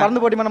ನಡಿಗೆಲ್ಲ ಯಾರೇ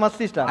ಪರಂದು ಬೋಡಿ ಮನ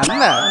ಮಸ್ತ್ ಇಷ್ಟ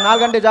ಅಂದ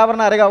 4 ಗಂಟೆ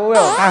ಜಾವರ್ನ ಅರೆಗ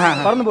ಹೋವೆ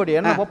ಪರಂದು ಬೋಡಿ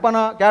ಎನ್ನ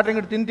ಪಪ್ಪನ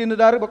ಕ್ಯಾಟರಿಂಗ್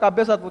ತಿಂದಿದ್ದಾರೆ ಬೊಕ್ಕ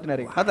ಅಭ್ಯಾಸ ಆತ್ಪೂತಿನ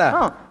ಅರೆಗ ಅದಾ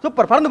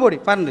ಸೂಪರ್ ಪರಂದು ಬೋಡಿ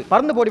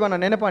ಪರಂದು ಬೋಡಿ ಮನ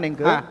ನೆನಪ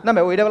ನಿಂಕ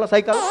ನಮ್ಮೆ ಒಯ್ದವಲ್ಲ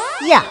ಸೈಕಲ್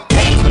ಯಾ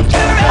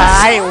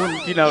ಆಯ್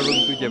ಉಂಟಿನ ಅವಳು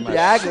ಉಂಟು ಜಮ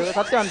ಯಾಗ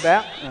ಸತ್ಯ ಅಂತ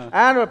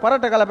ಆ್ಯಂಡ್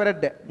ಪರೋಟ ಕಲ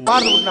ಪೆರೆಡ್ಡೆ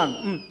ಪಾರ್ದು ನಾನು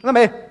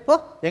ನಮ್ಮೆ ಓ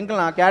ಎಂಕಲ್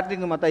ನಾ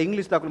ಕ್ಯಾಟರಿಂಗ್ ಮತ್ತೆ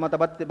ಇಂಗ್ಲಿಷ್ ದಾಖಲು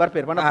ಮತ್ತೆ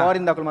ಬರ್ಪೇರು ಬಣ್ಣ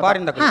ಫಾರಿನ್ ದಾಖಲು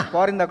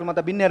ಫಾರಿನ್ ದಾಖಲು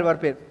ಮತ್ತೆ ಬಿನ್ನೇರ್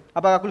ಬರ್ಪೇರು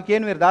ಅಪ್ಪ ಅಕ್ಕಳು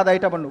ಕೇನ್ವೇರ್ ದಾದ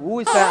ಐಟ ಬಂದು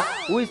ಊಸ್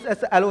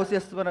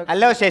ಅಲೋಸಿಯಸ್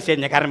ಅಲ್ಲೋ ಶೇಷ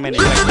ಕರ್ಮೇನೆ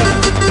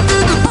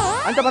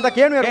ಅಂತ ಮತ್ತೆ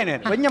ಕೇನ್ವೇರ್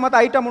ಒಂಜ ಮತ್ತೆ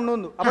ಐಟಮ್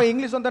ಉಂಡು ಅಪ್ಪ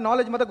ಇಂಗ್ಲಿಷ್ ಅಂತ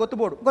ನಾಲೆಜ್ ಮತ್ತೆ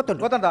ಗೊತ್ತುಬೋಡು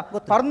ಗೊತ್ತಂತ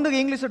ಪರಂದಿಗೆ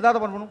ಇಂಗ್ಲಿಷ್ ದಾದ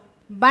ಬಂದ್ಬನು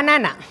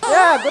ಬನಾನಾ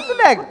ಏ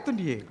ಗೊತ್ತುಂಡೆ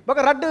ಗೊತ್ತುಂಡಿ ಬೊಕ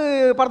ರಡ್ಡು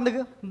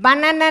ಪರಂದಿಗೆ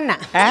ಬನಾನಾ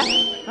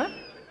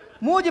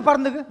ಮೂಜಿ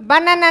ಪರಂದಿಗೆ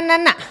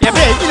ಬನಾನಾ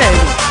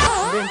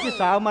ಬೆಂಕಿ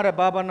ಸಾಮರ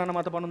ಬಾಬಾ ನನ್ನ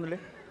ಮತ್ತೆ ಪನ್ನೊಂದುಲೆ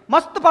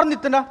ಮಸ್ತ್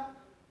ಪರಂದಿತ್ತಂಡ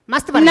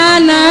ಮಸ್ತ್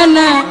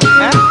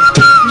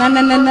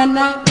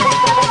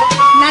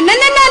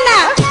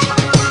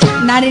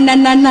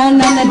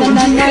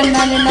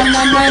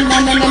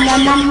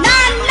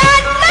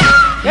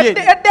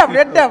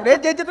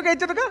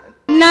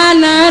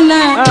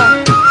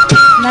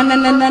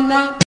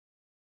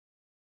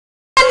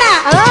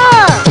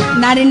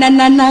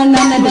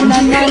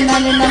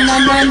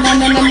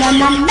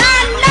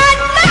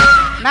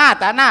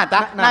ನಾತ ನಾತ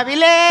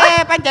ನವಿಲೆ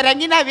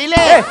ಪಂಚರಂಗಿ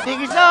ನವಿಲೆ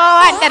ಸಿಗಿಸೋ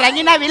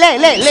ಅಂತರಂಗಿ ನವಿಲೆ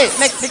ಲೇ ಲೇ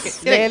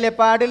ಲೇಲೆ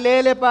ಪಾಡು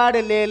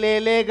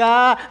ಲೇ ಗಾ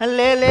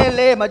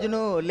ಲೇ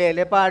ಮಜ್ನು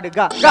ಲೇಲೆ ಪಾಡು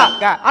ಗಾ ಗಾ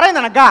ಗಾ ಅರೆ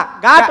ನನ್ನ ಗಾ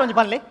ಗಾಟ್ ಒಂಜಿ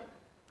ಪನ್ಲೆ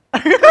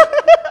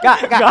ಗಾ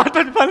ಗಾಟ್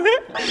ಒಂಜಿ ಪನ್ಲೆ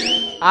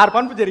ಆರ್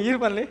ಪನ್ಪು ಜರಿ ಈರ್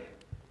ಪನ್ಲೆ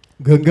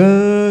ಗಂಗಾ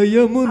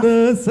ಯಮುನಾ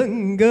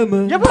ಸಂಗಮ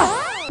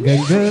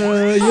ಗಂಗಾ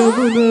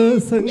ಯಮುನಾ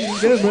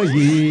ಸಂಗಮ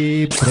ಈ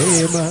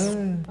ಪ್ರೇಮ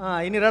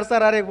ಇನ್ನು 2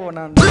 ಸಾವಿರ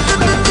ನಾನು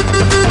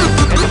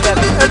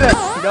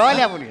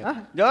ಜೋಲಿ ಅಪ್ಪನಿ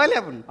ಜೋಲಿ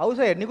ಅಪ್ಪನಿ ಅವು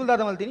ಸೈಡ್ ನಿಕುಲ್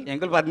ದಾದ ಮಲ್ತೀನಿ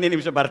ಎಂಕಲ್ 15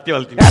 ನಿಮಿಷ ಬರ್ತೀವಿ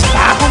ಅಲ್ತೀನಿ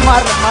ಸಾವು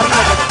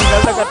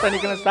ಮರ್ಲ ಕಟ್ಟ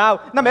ನಿಕುಲ್ ಸಾವು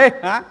ನಮ್ಮೇ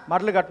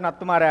ಮರ್ಲು ಕಟ್ಟನ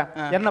ಹತ್ತು ಮಾರ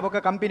ಎನ್ನ ಬೊಕ್ಕ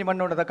ಕಂಪನಿ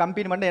ಮಣ್ಣು ಉಂಟದ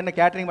ಕಂಪನಿ ಮಣ್ಣು ಎನ್ನ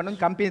ಕ್ಯಾಟರಿಂಗ್ ಮಣ್ಣು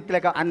ಕಂಪನಿ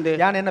ಇತ್ತಲೇಕ ಅಂದೆ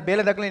ಯಾನ್ ಎನ್ನ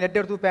ಬೇಲೆ ದಕ್ಲೆ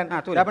ಎಡ್ಡೆಡ್ ತೂಪೇನ್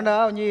ಯಾಪಂಡ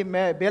ಒಂಜಿ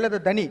ಬೇಲೆದ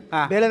ದನಿ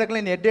ಬೇಲೆ ದಕ್ಲೆ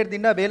ಎಡ್ಡೆಡ್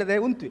ದಿಂದ ಬೇಲೆದ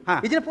ಉಂತು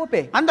ಇಜಿನ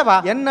ಪೋಪೆ ಅಂದವಾ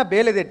ಎನ್ನ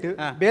ಬೇಲೆದೆಟ್ಟು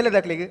ಬೇಲೆ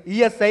ದಕ್ಲಿಗೆ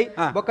ESI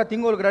ಬೊಕ್ಕ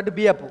ತಿಂಗೋಲ್ಗ ರಡ್ಡು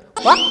BF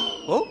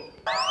ಓ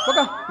ಬೊಕ್ಕ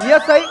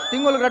ESI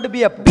ತಿಂಗೋಲ್ಗ ರಡ್ಡು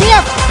BF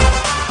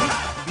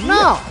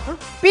no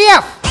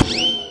PF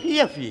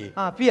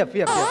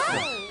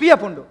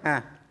PF ಉಂಡು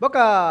ಬೊಕ್ಕ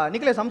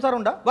ನಿಕ್ಲೆ ಸಂಸಾರ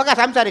ಉಂಡ ಬೊಕ್ಕ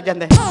ಸಂಸಾರ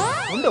ಇದ್ದಂದೆ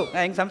ಉಂಡು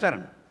ಹೆಂಗ್ ಸಂಸಾರ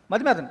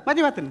ಮದ್ಮೆ ಆತನ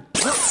ಮದಿ ಮಾತನು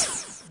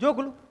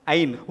ಜೋಕುಲು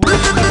ಐನ್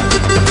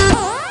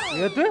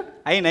ಏತು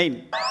ಐನ್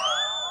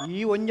ಈ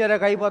ಒಂಜರ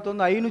ಕೈ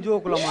ಬಾತೊಂದು 5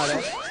 ಜೋಕುಲ ಮಾರೆ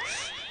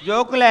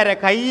ಜೋಕುಲಾರೆ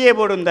ಕೈಯೇ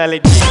ಬೋಡುಂದಲ್ಲ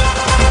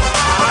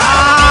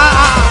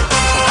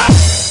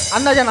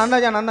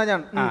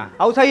ಅನ್ನಜಾನ್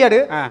ಅವು ಸೈಯಡ್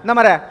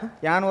ನಮರೆ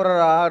ಯಾನ್ ಅವರ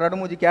ರಡು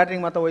ಮೂಜಿ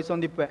ಕ್ಯಾಟರಿಂಗ್ ಮತ್ತ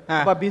ವಯಸ್ಸೊಂದಿಪ್ಪೆ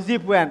ಅಪ್ಪ ಬಿಸಿ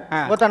ಪುಯಾನ್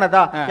ಗೊತ್ತಾನದ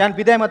ಯಾನ್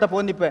ಬಿದಾಯ ಮತ್ತ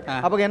ಪೋಂದಿಪ್ಪೆ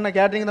ಅಪ್ಪ ಎನ್ನ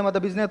ಕ್ಯಾಟರಿಂಗ್ ಮತ್ತ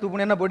ಬಿಸ್ನೆಸ್ ತೂಪುಣ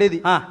ಎನ್ನ ಬೊಡೇದಿ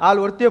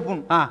ಆಲ್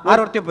ಒರ್ತಿಯಪ್ಪುನ್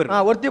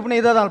ಒರ್ತಿಯಪ್ಪುನ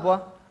ಇದದ ಅಲ್ಪ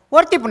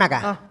ಒರ್ತಿಪ್ಪುನಗ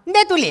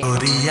ಇಂದೇ ತುಲಿ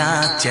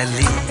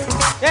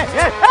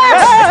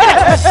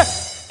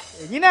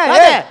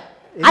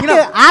ಅದು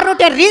 6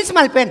 ರೂಟೆ ರೀಲ್ಸ್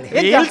ಮಲ್ಪೆಂದ್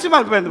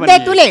ಇಂದೇ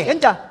ತುಲಿ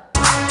ಎಂಚ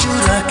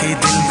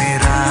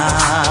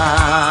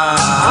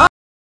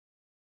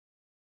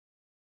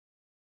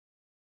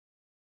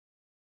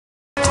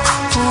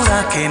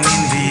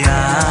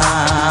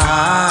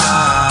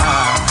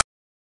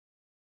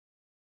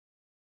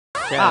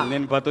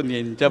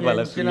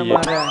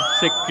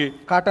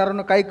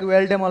ಕಾಟಾರನ್ನು ಕೈಕ್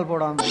ವೆಲ್ಡೆ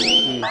ಮಲ್ಪೋಡ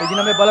ಈಗ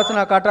ನಮಗೆ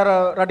ಬಲಸನ ಕಾಟಾರ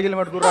ರಡ್ಗಿಲ್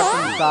ಮಾಡ್ಕೊಂಡು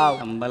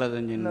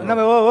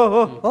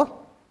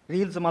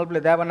ರೀಲ್ಸ್ ಮಲ್ಪಲೆ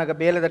ದೇವನಾಗ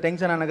ಬೇಲೆದ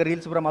ಟೆನ್ಷನ್ ಅನ್ನಾಗ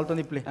ರೀಲ್ಸ್ ಪುರ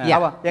ಮಲ್ತೊಂದಿಪ್ಲೆ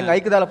ಯಾವ ಹೆಂಗ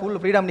ಐಕದಲ್ಲ ಫುಲ್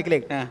ಫ್ರೀಡಮ್ ನಿಕ್ಲೆ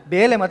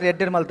ಬೇಲೆ ಮಾತ್ರ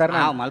ಎಡ್ಡೆಡ್ ಮಲ್ತಾರ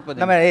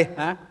ನಮ್ಮ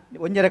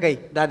ಒಂಜರ ಕೈ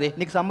ದಾದೆ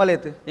ನಿಕ್ ಸಂಬಳ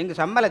ಐತು ಹೆಂಗ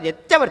ಸಂಬಳ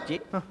ಎಚ್ಚ ಬರ್ಚಿ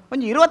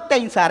ಒಂಜಿ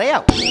 25,000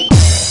 ಯಾವ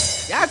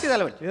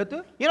ಜಾಸ್ತಿದಲ್ಲ ಬರ್ಚಿ ಇವತ್ತು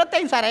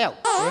 25,000 ಯಾವ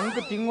ಹೆಂಗ್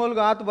ತಿಂಗೋಲ್ಗ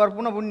ಆತು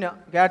ಬರ್ಪುನ ಪುಣ್ಯ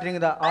ಕ್ಯಾಟರಿಂಗ್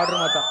ದ ಆರ್ಡರ್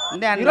ಮತ್ತ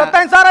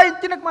 25,000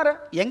 ಇಂಚಿನಕ್ ಮಾರ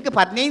ಹೆಂಗ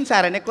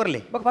 15,000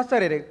 ಕೊರ್ಲಿ ಬಕ್ ಫಸ್ಟ್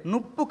ಸಾರಿ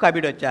ನುಪ್ಪು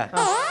ಕಬಿಡೊಚ್ಚ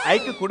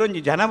ಐಕ್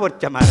ಕುಡೊಂಜಿ ಜನ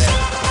ಬರ್ಚ ಮಾರೆ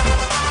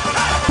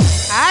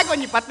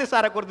ಆಗೊಂಜಿ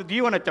 10,000 ಕೊರ್ದು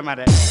ಜೀವನ ಹಚ್ಚ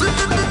ಮಾರೆ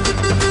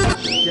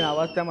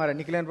ಅವಸ್ಥೆ ಮಾರ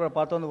ನಿಕ್ಲೇನ್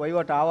ಪತ್ತೊಂದು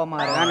ವಹಿವಾಟು ಆವ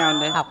ಮಾರ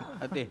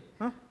ಅದೇ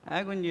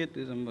ಆಗೊಂಜಿ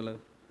ಎತ್ತು ಸಂಬಳ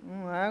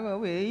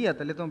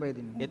ತಲೆ ತುಂಬ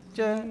ಇದ್ದೀನಿ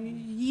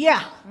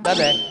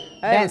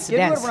ಡ್ಯಾನ್ಸ್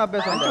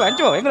ಅಭ್ಯಾಸ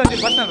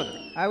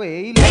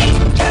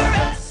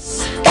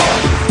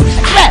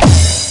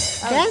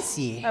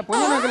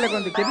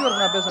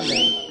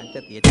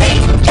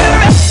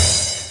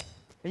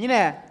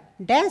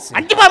ಡ್ಯಾನ್ಸ್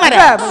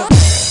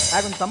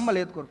ಆಗೊಂದು ಸಂಬಳ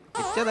ಎತ್ಕೊಡು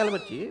ಹೆಚ್ಚದಲ್ಲ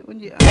ಬಚ್ಚಿ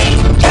ಒಂಜಿ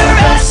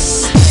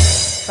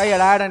ಕೈ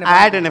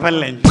ಆಡನೆ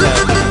ಫಲ್ಲ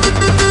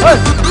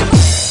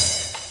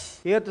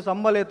ಏತು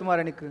ಸಂಬಳ ಏತು ಮಾರ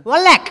ನಿಕ್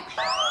 1 lakh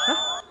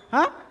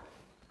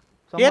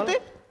ಏತು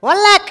 1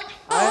 lakh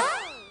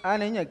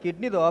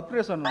ಕಿಡ್ನಿದು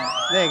ಆಪರೇಷನ್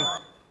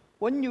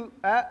ಒಂಜು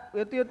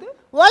ಎತ್ತು ಎತ್ತು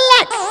 1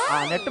 lakh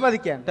ನೆಟ್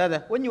ಬದಿಕೆ ಅಂತ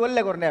ಒಂಜಿ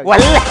ಒಳ್ಳೆ ಕೊರ್ನೆ 1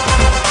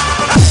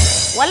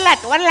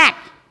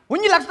 lakh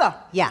ಒಂಜಿ ಲಕ್ಷ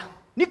ಯಾ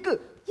ನಿಕ್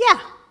ಯಾ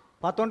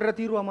ಪತ್ತೊಂಡ್ರೆ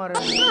ತೀರುವ ಮಾರ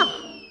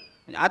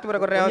ಆತ್ಮರ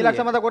ಕೊರ್ರೆ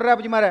ಲಕ್ಷ ಮತ ಕೊರ್ರೆ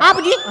ಅಪ್ಪಾಜಿ ಮಾರ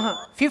ಅಪ್ಪಾಜಿ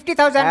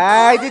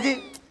 50,000 ಜಿ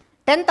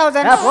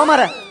 10,000 ಪೋ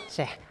ಮಾರ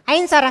ಛೇ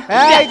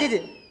 5,000 ಜಿ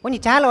ಒಂಜಿ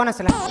ಚಾಲು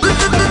ಅವನಸಲ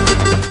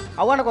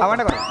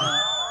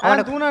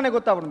ಅವನ ತೂನಾನೆ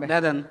ಗೊತ್ತಾಗ್ಬಿಡ್ಮೆ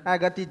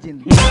ಗತಿ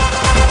ಇಚ್ಚಿಂದು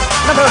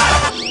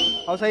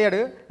ಅವು ಸೈಯಡ್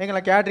ಎಂಗಲ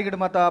ಕ್ಯಾಟ್ರಿಗಿಡ್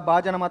ಮತ್ತ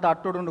ಬಾಜನ ಮತ್ತ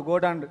ಅಟ್ಟೋಡು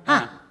ಗೋಡಾಂಡ್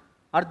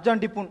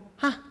ಅರ್ಜೆಂಟ್ ಇಪ್ಪುನ್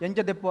ಎಂಚ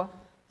ದೆಪ್ಪುವ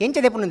ಎಂಚ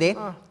ದೆಪ್ಪುನುಂದೆ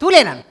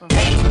ತೂಲೆ ನಾನು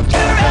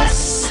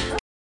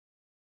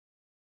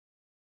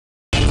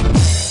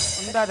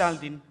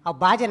ಅವ್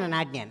ಬಾಜನ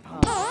ನಾಡ್ನ್ಯಾನ್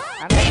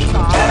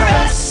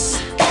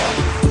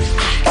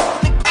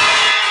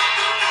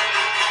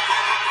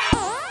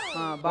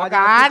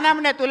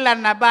ನಮ್ನೆ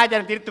ತುಲ್ಲನ್ನ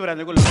ಬಾಜನ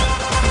ತಿರ್ತುವ್ರಂದು ಗುಲ್ಲು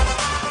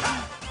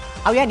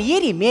ಅವ್ ಯಾನ್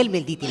ಏರಿ ಮೇಲ್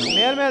ದೀತೀನಿ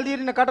ಮೇಲ್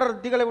ದೀರಿನ ಕಟರ್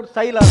ದಿಗಲೆ ಬಿಟ್ಟು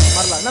ಸೈಲ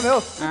ಮರ್ಲ ನಮೇ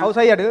ಅವು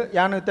ಸೈಯಡ್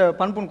ಯಾನ್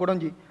ಪನ್ಪುನ್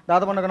ಕೊಡೊಂಜಿ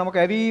ದಾದ ಪಂಡಗ ನಮಕ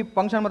ಹೆವಿ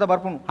ಫಂಕ್ಷನ್ ಮತ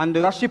ಬರ್ಪುನು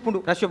ಅಂದು ರಶ್ ಇಪ್ಪುಂಡು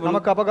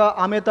ನಮಕ ಅಪಗ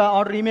ಆಮೇತ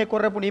ಆರ್ಡರ್ ಈಮೆ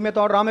ಕೊರ್ರೆಪುಂಡು ಈಮೇತ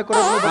ಆರ್ಡರ್ ಆಮೆ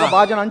ಕೊರ್ರೆಪುಂಡು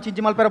ಬಾಜನ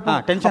ಅಂಚಿಂಚಿ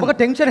ಮಲ್ಪೆರಪುಂಡು ಅಪಗ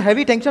ಟೆನ್ಷನ್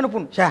ಹೆವಿ ಟೆನ್ಷನ್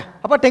ಉಪ್ಪುಂಡು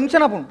ಅಪ್ಪ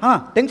ಟೆನ್ಷನ್ ಅಪ್ಪುಂಡು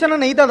ಟೆನ್ಷನ್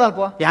ಅನ್ನ ಈದಾದ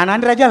ಅಲ್ಪ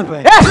ಯಾನ್ ರಜಾ ಅಲ್ಪ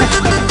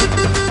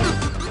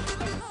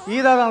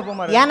ಈದಾದ ಅಲ್ಪ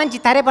ಮಾರ ಯಾನಂಚಿ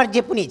ತರೆ ಬರ್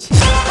ಜೆಪ್ಪು ನೀಚ್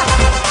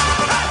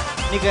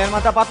ನೀಗ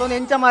ಮತ್ತ ಪತ್ತೊಂದು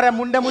ಎಂಚ ಮಾರ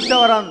ಮುಂಡೆ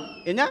ಮುಚ್ಚವರ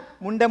ಎಂಜ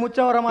ಮುಂಡೆ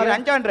ಮುಚ್ಚವರ ಮಾರ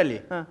ಅಂಚವನ್ರಲ್ಲಿ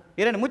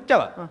ಇರೇನು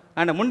ಮುಚ್ಚವ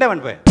ಅಣ್ಣ ಮುಂಡೆ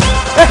ಮನ್ಪೆ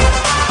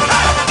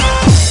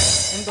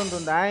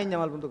ಉಂಟುಂಟು ಆಯ್ನ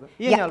ಮಲ್ಪುಂದು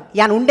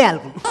ಯಾನ್ ಉಂಡೆ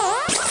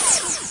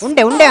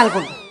ಉಂಡೆ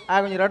ಅಲ್ಪುಂಡು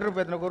ಆಗೊಂಜಿ 2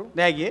 ರೂಪಾಯಿ ಕೊರು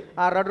ಹೇಗೆ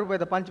ಆ 2 ರೂಪಾಯಿ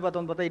ಪಂಚ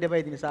ಪತ್ತೊಂದು ಪತ್ತ ಇಡೆ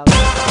ಬೈದಿನಿ ಸಾವು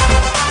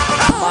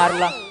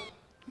ಮಾರ್ಲ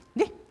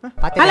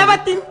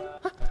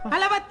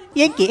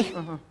ಎಂಕಿ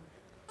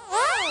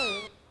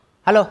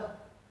ಹಲೋ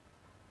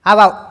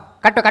ಹಾವ್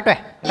ಕಟ್ಟುವೆ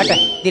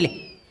ದಿಲಿ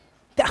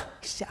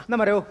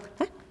ನಮ್ಮರೆ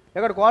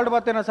ಎಗಡೆ ಕಾಲ್ಡ್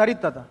ಬರ್ತೇನ ಸರಿ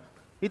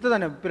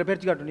ಇತ್ತದಾನೆ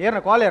ಪೆರ್ಚಿಗಟ್ಟು ಏರ್ನ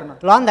ಕಾಲ್ ಏರ್ನ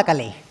ಲೋನ್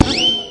ದಕಲೆ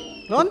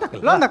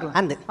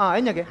ಅಂದ್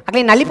ಎಂಜಗೆ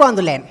ಅಕ್ಲಿ ನಲಿಪ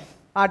ಒಂದು ಲೇನ್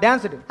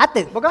ಡ್ಯಾನ್ಸ್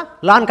ಹತ್ತು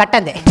ಲೋನ್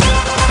ಕಟ್ಟಂದೆ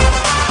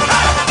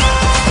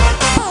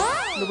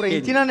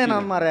ಇಚ್ಚಿನೇ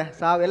ನಾನು ಮಾರೆ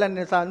ಸಾವೆಲ್ಲ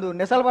ಒಂದು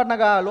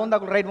ನೆಸಲ್ಬಾಟ್ನಾಗ ಲೋನ್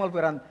ಹಾಕೊಂಡು ರೈಟ್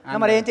ಮಲ್ಪೇರ ಅಂತ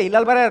ನಮ್ಮರೆ ಏಂಚೆ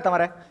ಇಲ್ಲಲ್ಲಿ ಬರ ಇರ್ತ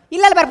ಮಾರೆ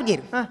ಇಲ್ಲಲ್ಲಿ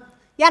ಬರ್ಬಿದ್ದೀರಿ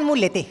ಯಾನ್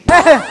ಮೂಲ್ಯತೆ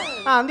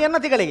ಅಂದು ಎನ್ನ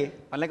ತಿಗಳಿಗೆ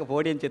ಅಲ್ಲಕ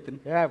ಪೋಡಿ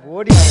ಅಂಚೆತ್ತಿನ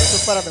ಪೋಡಿ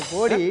ಸೂಪರ್ ಆತ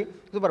ಪೋಡಿ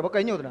ಸೂಪರ್ ಬೊಕ್ಕ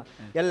ಇಂಜಿ ಹೋದ್ನ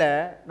ಎಲ್ಲ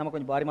ನಮ್ಮ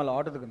ಕೊಂಚ ಬಾರಿ ಮಲ್ಲ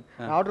ಆರ್ಡರ್ ತಗೊಂಡು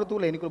ಆರ್ಡರ್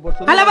ತೂಲ ಎನಿಕಲ್ ಬೋಟ್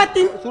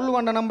ಸುಳ್ಳು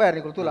ಬಂಡ ನಂಬ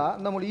ಯಾರು ತೂಲ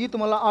ನಮ್ಮ ಈತು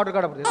ಮಲ್ಲ ಆರ್ಡರ್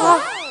ಕಾಡಬಿಡ್ತೀವಿ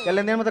ಎಲ್ಲ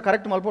ನೇನು ಮತ್ತೆ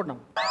ಕರೆಕ್ಟ್ ಮಲ್ಪೋಟ್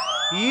ನಮ್ಮ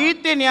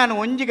ಈತೆ ನಾನು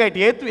ಒಂಜಿಗೈಟ್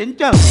ಏತು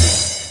ಎಂಚ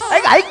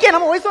ಈಗ ಐಕ್ಯ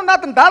ನಮ್ಮ ವಯಸ್ಸೊಂದು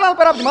ಆತನ ದಾದಾಲ್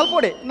ಪರ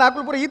ಮಲ್ಪೋಡೆ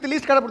ನಾಲ್ಕು ಪೂರ ಈತ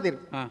ಲೀಸ್ಟ್ ಕಾಡಬಿಡ್ತೀರಿ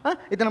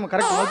ಇದು ನಮ್ಮ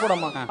ಕರೆಕ್ಟ್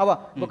ಮಲ್ಪೋಡಮ್ಮ ಅವ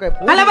ಬೊಕ್ಕ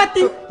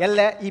ಎಲ್ಲ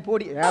ಈ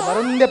ಪೋಡಿ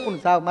ಬರೊಂದೇ ಪುಣ್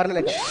ಸಾವು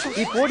ಮರಲೇಕ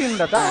ಈ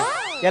ಪೋಡಿಯಿಂದ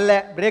ಎಲ್ಲ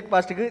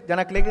ಬ್ರೇಕ್ಫಾಸ್ಟ್ಗೆ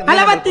ಜನಕ್ಲಿಗೆ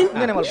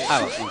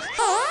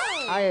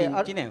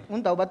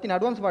ಉಂಟು ಬತ್ತೀನಿ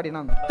ಅಡ್ವಾನ್ಸ್ ಮಾಡಿ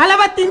ನಾನು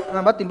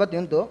ಬತ್ತೀನಿ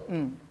ಉಂಟು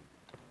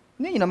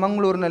ನೀನು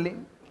ಮಂಗಳೂರಿನಲ್ಲಿ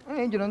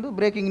ಎಂಜಿನೊಂದು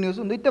ಬ್ರೇಕಿಂಗ್ ನ್ಯೂಸ್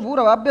ಒಂದು ಇತ್ತೆ ಪೂರ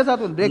ಅಭ್ಯಾಸ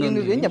ಆತು ಬ್ರೇಕಿಂಗ್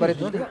ನ್ಯೂಸ್ ಎಂಜ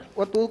ಬರೀತು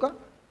ಒತ್ತು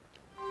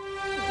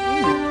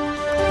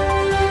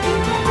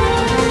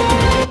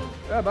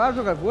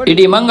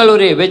ಇಡೀ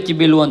ಮಂಗಳೂರೇ ಬೆಚ್ಚಿ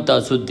ಬೀಳುವಂತ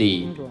ಸುದ್ದಿ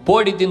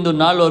ಪೋಡಿ ತಿಂದು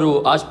ನಾಲ್ವರು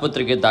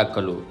ಆಸ್ಪತ್ರೆಗೆ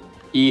ದಾಖಲು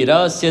ಈ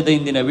ರಹಸ್ಯದ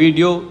ಇಂದಿನ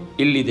ವಿಡಿಯೋ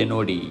ಇಲ್ಲಿದೆ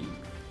ನೋಡಿ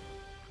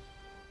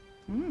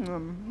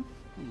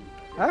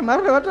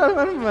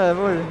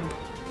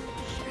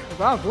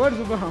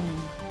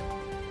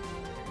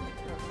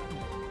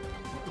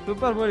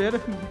ಸೂಪರ್ ಬೋಡಿ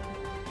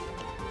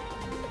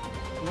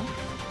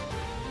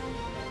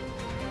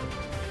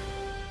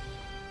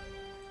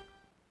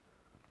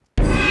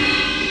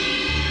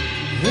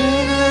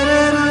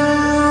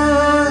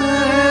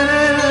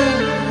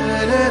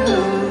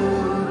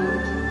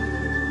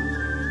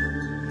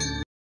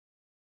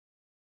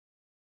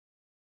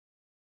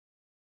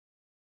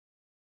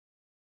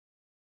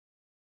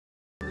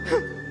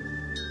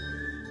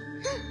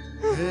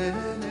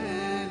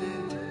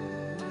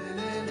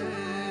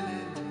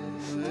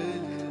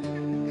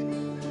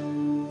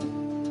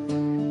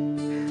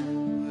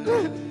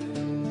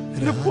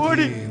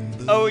ಪೋಡಿ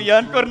ಅವು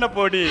ಯಾನ್ಕೊರ್ನ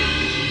ಪೋಡಿ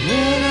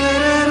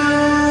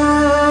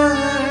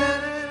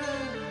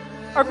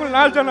ಅಕುಲ್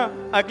 4 ಜನ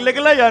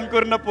ಅಕ್ಲೆಗಲ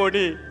ಯಾನ್ಕೊರ್ನ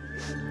ಪೋಡಿ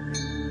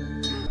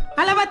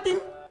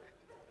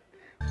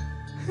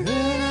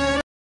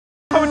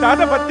ಅವು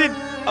ದಾದ ಬತ್ತೀನಿ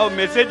ಅವು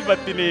ಮೆಸೇಜ್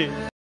ಬತ್ತೀನಿ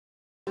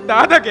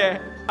ದಾದಗೆ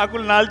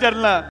ಅಕುಲ್ 4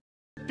 ಜನ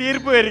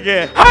ತೀರ್ಪು ಎರಿಗೆ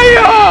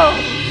ಅಯ್ಯೋ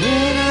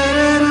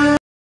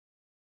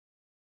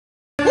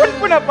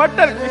ಉನ್ಪುನ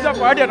ಬಟ್ಟಲ್ ಕಿಸ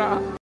ಪಾಡ್ಯನ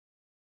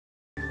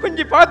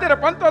ಕುಂಜಿ ಪಾತೆರ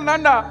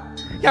ಪಂತೊಂದಂಡ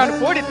ಯಾನು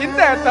ಪೋಡಿ ತಿಂತ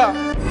ಆಯ್ತ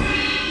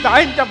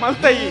ತಾಯಿಂಚ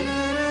ಮಲ್ತಯಿ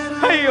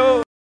ಅಯ್ಯೋ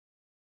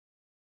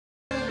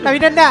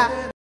ನವೀನಣ್ಣ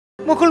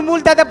ಮುಕುಲ್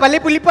ಮೂಲ್ತಾದ ಪಲ್ಲೆ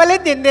ಪುಲಿಪಲ್ಲೆ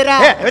ತಿಂದಿರಾ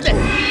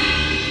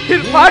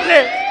ಇಲ್ಲಿ ಪಾಡ್ರೆ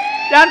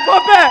ಯಾನ್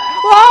ಕೋಪೆ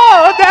ಓ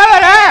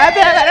ದೇವರೇ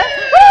ದೇವರೇ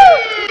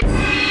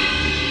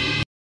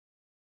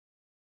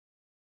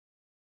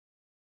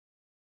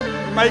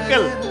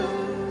ಮೈಕಲ್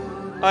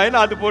ಆಯ್ನ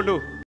ಅದು ಪೋಡು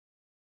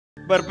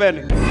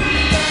ಬರ್ಬೇನೆ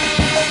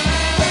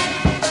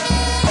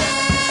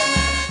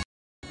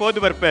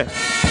ಹೋದು ಬರ್ಪೆ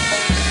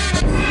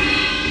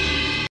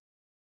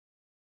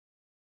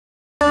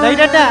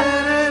ನೈನಣ್ಣ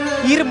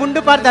ಈರು ಮುಂಡು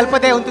ಪಾರ್ದು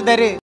ಅಲ್ಪದೇ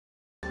ಉಂಟುದಾರೆ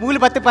ಮೂಲ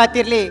ಬತ್ತು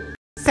ಪಾತಿರ್ಲಿ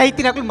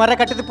ಸೈತಿನಕಲು ಮರ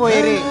ಕಟ್ಟದು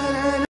ಪೋಯರಿ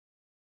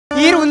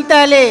ಈರು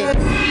ಉಂತಾಲೆ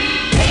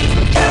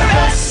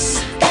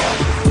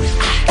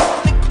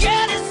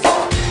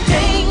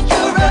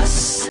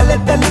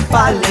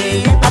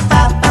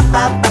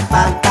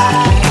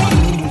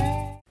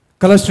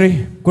ಕಲಾಶ್ರೀ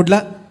ಕುಡ್ಲ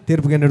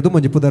ತೀರ್ಪುಗೆ ನಡೆದು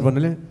ಮಂಜು ಪುದರ್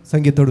ಬನ್ನಲೆ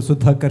ಸಂಗೀತೋಡು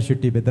ಸುಧಾಕರ್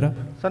ಶೆಟ್ಟಿ ಬೆದ್ರ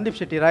ಸಂದೀಪ್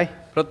ಶೆಟ್ಟಿ ರಾಯ್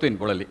ಪ್ರತ್ವಿನ್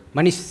ಕೊಳಲಿ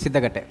ಮನೀಶ್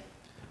ಸಿದ್ದಗಟ್ಟೆ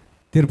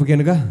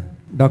ತೀರ್ಪುಗೇನಗ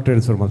ಡಾಕ್ಟರ್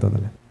ಎಲ್ಸೋರ್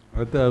ಮಾತಾಡಲ್ಲ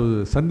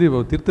ಸಂದೀಪ್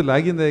ಅವು ತಿರ್ತಲ್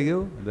ಆಗಿಂದ ಹೇಗೆ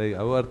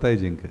ಅವು ಅರ್ಥ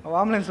ಆಯ್ತು ಜಿಂಕ್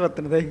ಆಂಬುಲೆನ್ಸ್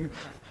ಬರ್ತದೆ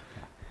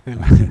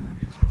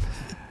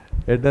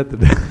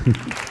ಎಡ್ಡಾತದೆ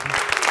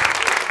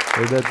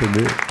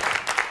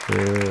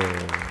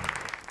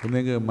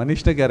ನನಗೆ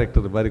ಮನಿಷ್ಠ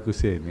ಕ್ಯಾರೆಕ್ಟರ್ ಭಾರಿ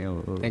ಖುಷಿ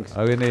ಆಯ್ತು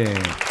ಅವೇನೇ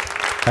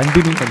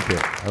ಕಂಟಿನ್ಯೂ ಅಂತೆ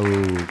ಅವು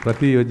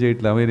ಪ್ರತಿ ಯೋಜನೆ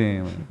ಇಟ್ಲ ಅವೇನೇ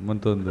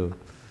ಮಂತೊಂದು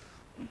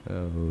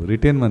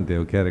ರಿಟೇನ್ ಮಂತೆ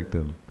ಅವು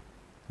ಕ್ಯಾರೆಕ್ಟರ್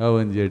ಅವು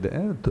ಒಂದು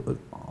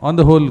on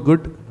the whole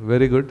good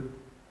very good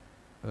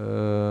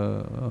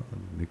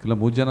ನಿಖಿಲ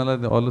 3 ಜನ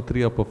all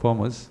 3 R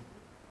performers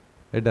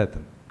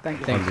ಎಡ್ಡಾತನ್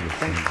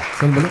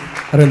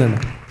ಅರೇನಣ್ಣ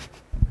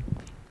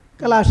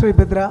Kalashri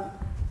Bhadra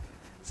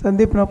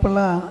Sandeep ನೊಪ್ಪಲ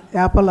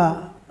ಯಾಪಲ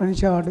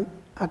ಮನುಷ್ಯವಾಡು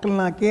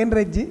ಅಕ್ಕಲ್ನ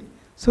ಕೇಂದ್ರಜ್ಜಿ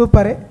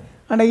ಸೂಪರೇ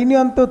and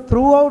ಇನ್ನಂತೂ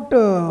through out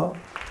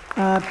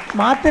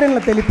ಮಾತಿರಲ್ಲ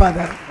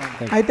ತೆಲಿಪಾದಾರೆ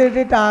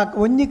అయితే ಆ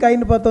ಒಂಜಿ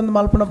ಕೈನ ಪತ್ತೊಂದು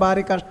ಮಲ್ಪನ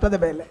ಭಾರಿ ಕಷ್ಟದ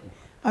ಬೇಲೆ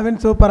ಅವೇನು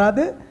ಸೂಪರ್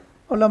ಅದು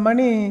ಒಳ್ಳೆ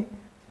ಮಣಿ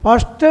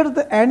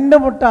ಫಸ್ಟರ್ದು ಎಂಡ್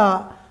ಮುಟ್ಟ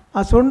ಆ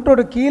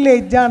ಸೊಂಟೋಡು ಕೀಲೆ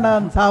ಇಜ್ಜಾಂಡ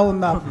ಅಂತ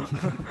ಸಾವುಂದ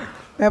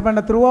ಲೇಪಂಡ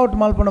ಥ್ರೂ ಔಟ್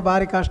ಮಲ್ಪನ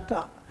ಭಾರಿ ಕಷ್ಟ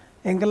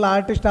ಎಂಕೆಲ್ಲ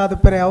ಆರ್ಟಿಸ್ಟ್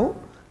ಆದಪ್ಪರೆ ಅವು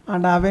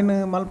ಅಂಡ್ ಅವೇನು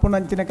ಮಲ್ಪನ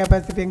ಅಂಚಿನ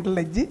ಕೆಪಾಸಿಟಿ ಎಂಕೆಲ್ಲ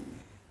ಇಜ್ಜಿ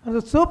ಅದು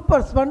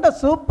ಸೂಪರ್ ಸ್ಪಂಡ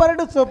ಸೂಪರ್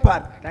ಡು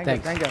ಸೂಪರ್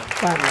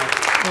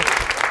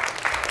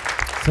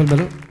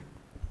ಸ್ವಲ್ಪಲು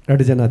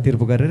 2 ಜನ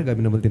ತೀರ್ಪುಗಾರರಿಗೆ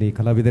ಅಭಿನಂದನೆ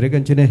ಕಲಾವಿದರಿಗೆ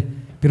ಅಂಚನೆ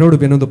ಪಿರೋಡು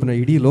ಬೆನ್ನೊಂದಪ್ಪನ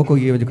ಇಡೀ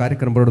ಲೋಕೋಗಿ ಒಂದು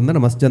ಕಾರ್ಯಕ್ರಮ ಬರೋದ್ರಿಂದ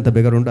ನಮ್ಮ ಮಸ್ತ್ ಅಂತ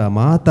ಬೇಗರುಂಡ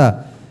ಮಾತ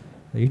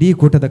ಇಡೀ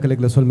ಕೂಟದ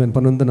ಕಲೆಗಳ ಸೊಲ್ಮೇನ್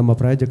ಪನ್ನೊಂದು ನಮ್ಮ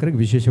ಪ್ರಾಯೋಜಕರಿಗೆ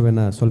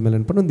ವಿಶೇಷವೇನ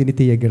ಸೊಲ್ಮೇಲನ್ ಪನ್ನೊಂದು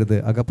ನೀತಿಯಾಗಿರೋದು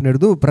ಆಗಪ್ಪ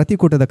ನಡೆದು ಪ್ರತಿ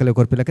ಕೂಟದ ಕಲೆ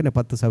ಕೊರ್ಪಿಲಕ್ಕೆ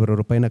 10,000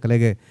 ರೂಪಾಯಿನ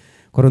ಕಲೆಗೆ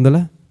ಕೊರೊಂದಲ್ಲ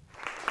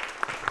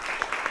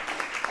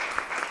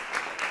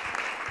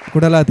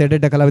ಕೊಡಲ್ಲ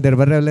ತೆಡ್ಡ ಕಲಾವಿದರು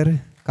ಬರ್ರೆ ಅಲ್ಲೇ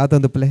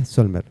ಕಾತೊಂದುಪ್ಪಲೆ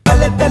ಸೊಲ್ಮೇರ್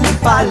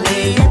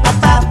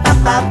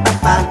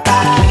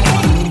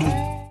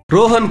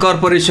ರೋಹನ್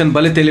ಕಾರ್ಪೊರೇಷನ್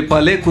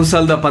ಬಲೆತೆಲಿಪಾಲೆ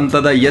ಕುಸಲ್ದ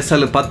ಪಂತದ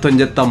ಎಸಲ್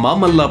 19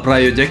 ಮಾಮಲ್ಲ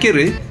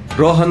ಪ್ರಾಯೋಜಕಿರು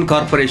ರೋಹನ್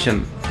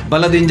ಕಾರ್ಪೊರೇಷನ್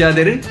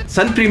ಬಲದಿಂಜಾದಿರು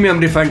ಸನ್ premium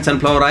refined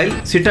sunflower oil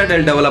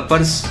citadel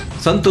developers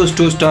Santosh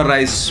 2 star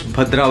rice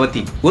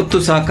Bhadravati ಒತ್ತು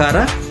ಸಹಕಾರ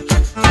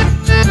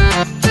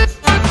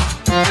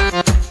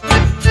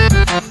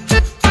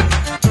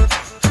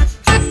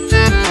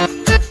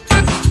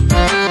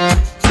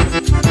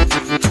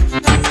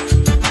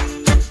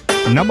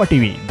Namma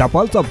TV, the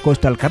pulse of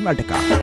coastal Karnataka.